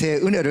예비된 새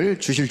은혜를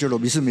주실 줄로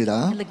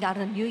믿습니다. And looking out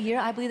on the new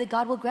year, I believe that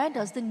God will grant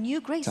us the new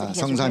grace 자, that He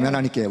has 성삼위 prepared.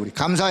 하나님께 우리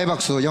감사의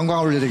박수,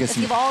 영광을 Let's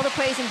올려드리겠습니다. give all the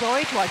praise and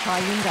glory to our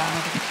triune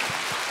God.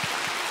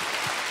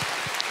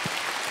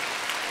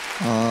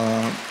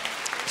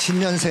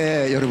 신년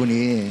새해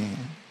여러분이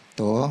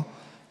또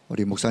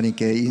우리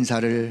목사님께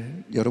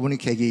인사를 여러분이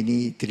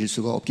개개인이 드릴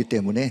수가 없기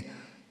때문에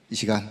이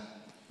시간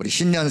우리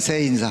신년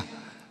새해 인사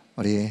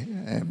우리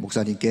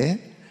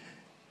목사님께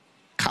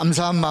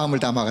감사한 마음을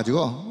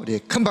담아가지고 우리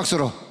큰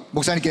박수로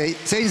목사님께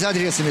새해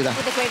인사드리겠습니다.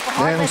 With a grateful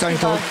heart, 네, let's 목사님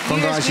give 더 a New Year's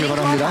건강하시기 greeting to our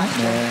바랍니다.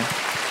 pastor. 네.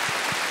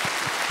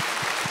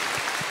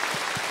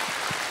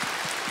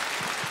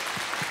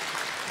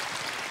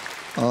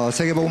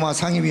 세계복음화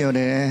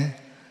상임위원회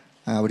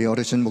우리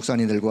어르신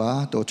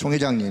목사님들과 또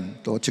총회장님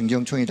또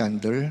증경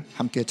총회장님들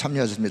함께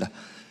참여하셨습니다.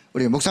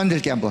 우리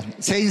목사님들께 한번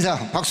새 인사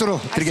박수로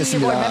Our senior board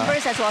드리겠습니다.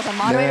 members as well as our 네,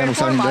 moderator and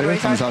four 목사님들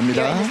moderators are here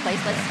감사합니다. in this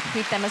place. Let's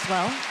greet them as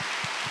well.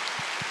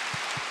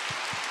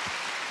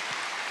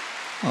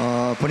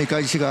 보니까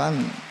이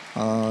시간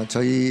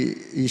저희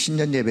이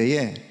신년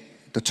예배에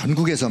또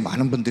전국에서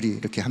많은 분들이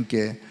이렇게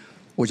함께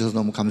오셔서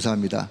너무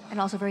감사합니다. And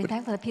also very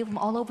thankful that people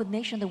from all over the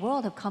nation and the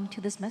world have come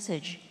to this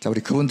message. 자, 우리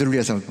그분들을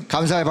위해서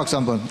감사의 박수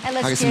한번 And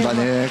let's 하겠습니다.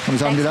 give 네,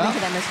 감사합니다.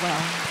 thanks to them as well.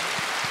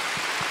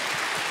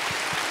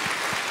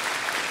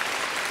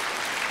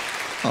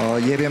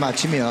 예배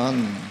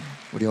마치면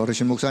우리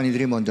어르신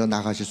목사님들이 먼저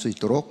나가실 수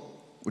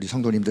있도록 우리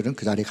성도님들은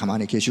그 자리에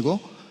가만히 계시고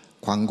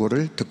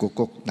광고를 듣고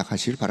꼭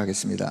나가시길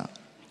바라겠습니다.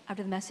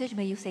 After the message,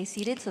 may you stay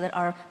seated so that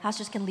our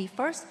pastors can leave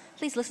first.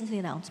 Please listen to the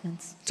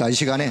announcements. 자, 이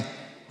시간에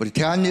우리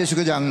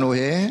대한예수교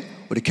장로회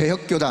우리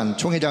개혁교단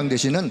총회장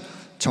되시는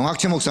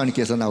정학채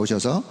목사님께서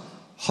나오셔서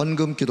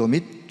헌금 기도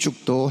및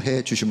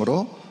축도해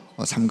주심으로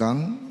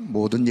 3강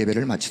모든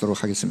예배를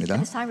마치도록 하겠습니다.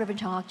 This time,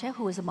 Reverend Chang Akche,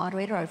 who is the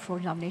moderator of our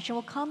denomination,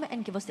 will come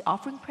and give us the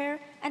offering prayer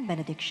and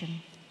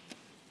benediction.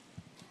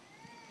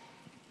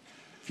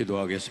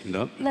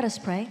 기도하겠습니다. Let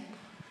us pray.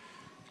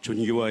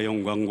 존귀와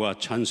영광과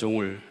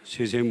찬송을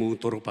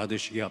세세무도록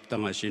받으시기에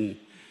합당하신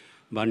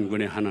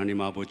만군의 하나님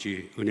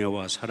아버지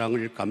은혜와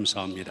사랑을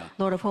감사합니다.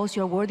 Lord of hosts,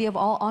 you are worthy of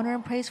all honor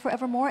and praise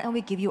forevermore, and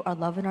we give you our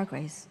love and our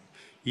grace.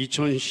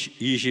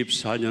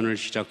 2024년을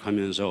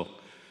시작하면서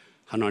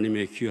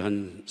하나님의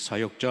귀한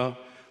사역자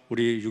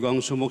우리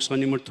유광수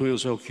목사님을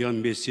통해서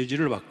귀한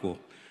메시지를 받고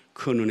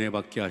큰 은혜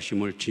받게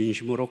하심을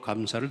진심으로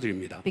감사를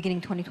드립니다.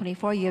 Beginning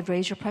 2024, you have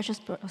raised your precious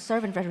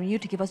servant, Reverend Yu,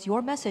 to give us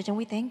your message, and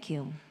we thank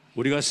you.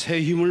 우리가 새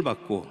힘을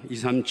받고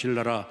 237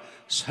 나라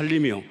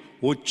살리며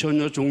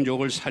 5천여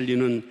종족을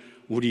살리는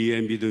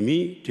우리의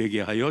믿음이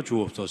되게 하여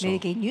주옵소서. May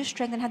we gain new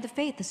strength and have the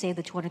faith to save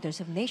the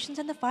 237 nations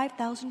and the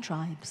 5,000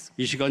 tribes.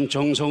 이 시간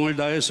정성을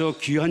다해서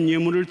귀한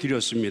예물을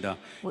드렸습니다.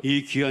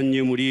 이 귀한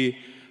예물이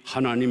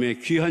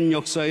하나님의 귀한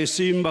역사에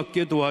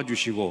쓰임받게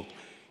도와주시고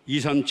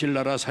 237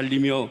 나라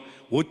살리며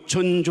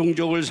 5천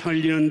종족을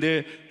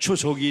살리는데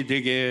추석이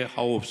되게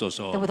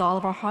하옵소서. That with all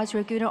of our hearts we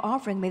are giving our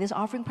offering, may this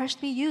offering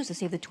preciously be used to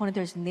save the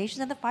 237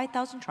 nations and the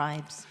 5,000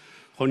 tribes.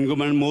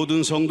 헌금할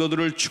모든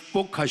성도들을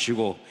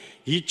축복하시고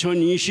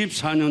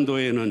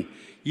 2024년도에는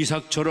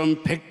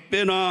이삭처럼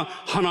 100배나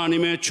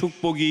하나님의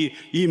축복이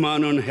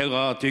임하는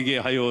해가 되게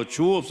하여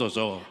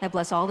주옵소서. I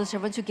bless all the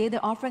servants who gave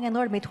their offering, and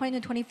Lord, may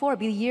 2024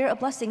 be the year of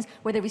blessings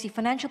where they receive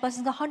financial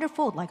blessings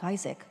 100-fold like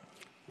Isaac.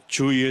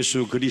 주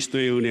예수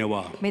그리스도의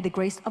은혜와 May the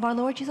grace of our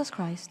Lord Jesus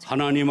Christ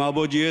하나님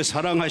아버지의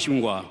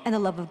사랑하심과 and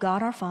the love of God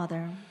our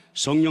Father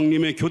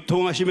성령님의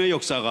교통하심의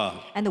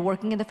역사가 and the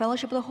working and the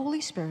fellowship of the Holy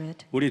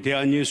Spirit 우리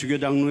대한예수교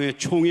장로회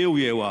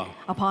총회의회와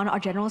upon our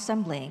General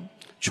Assembly,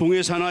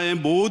 총회 산하의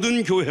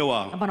모든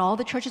교회와 upon all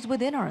the churches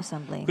within our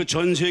assembly, 그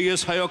전 세계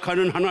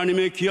사역하는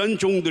하나님의 귀한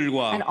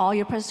종들과 and all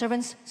your precious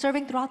servants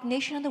serving throughout the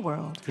nation and the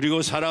world,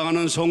 그리고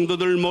사랑하는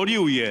성도들 머리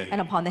위에 and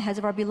upon the heads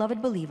of our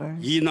beloved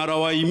believers, 이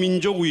나라와 이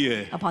민족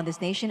위에 upon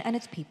this nation and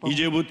its people.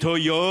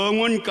 이제부터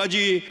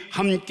영원까지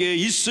함께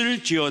Be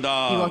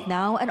있을지어다. both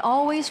now and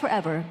always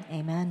forever.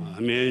 Amen.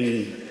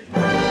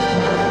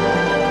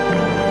 아멘.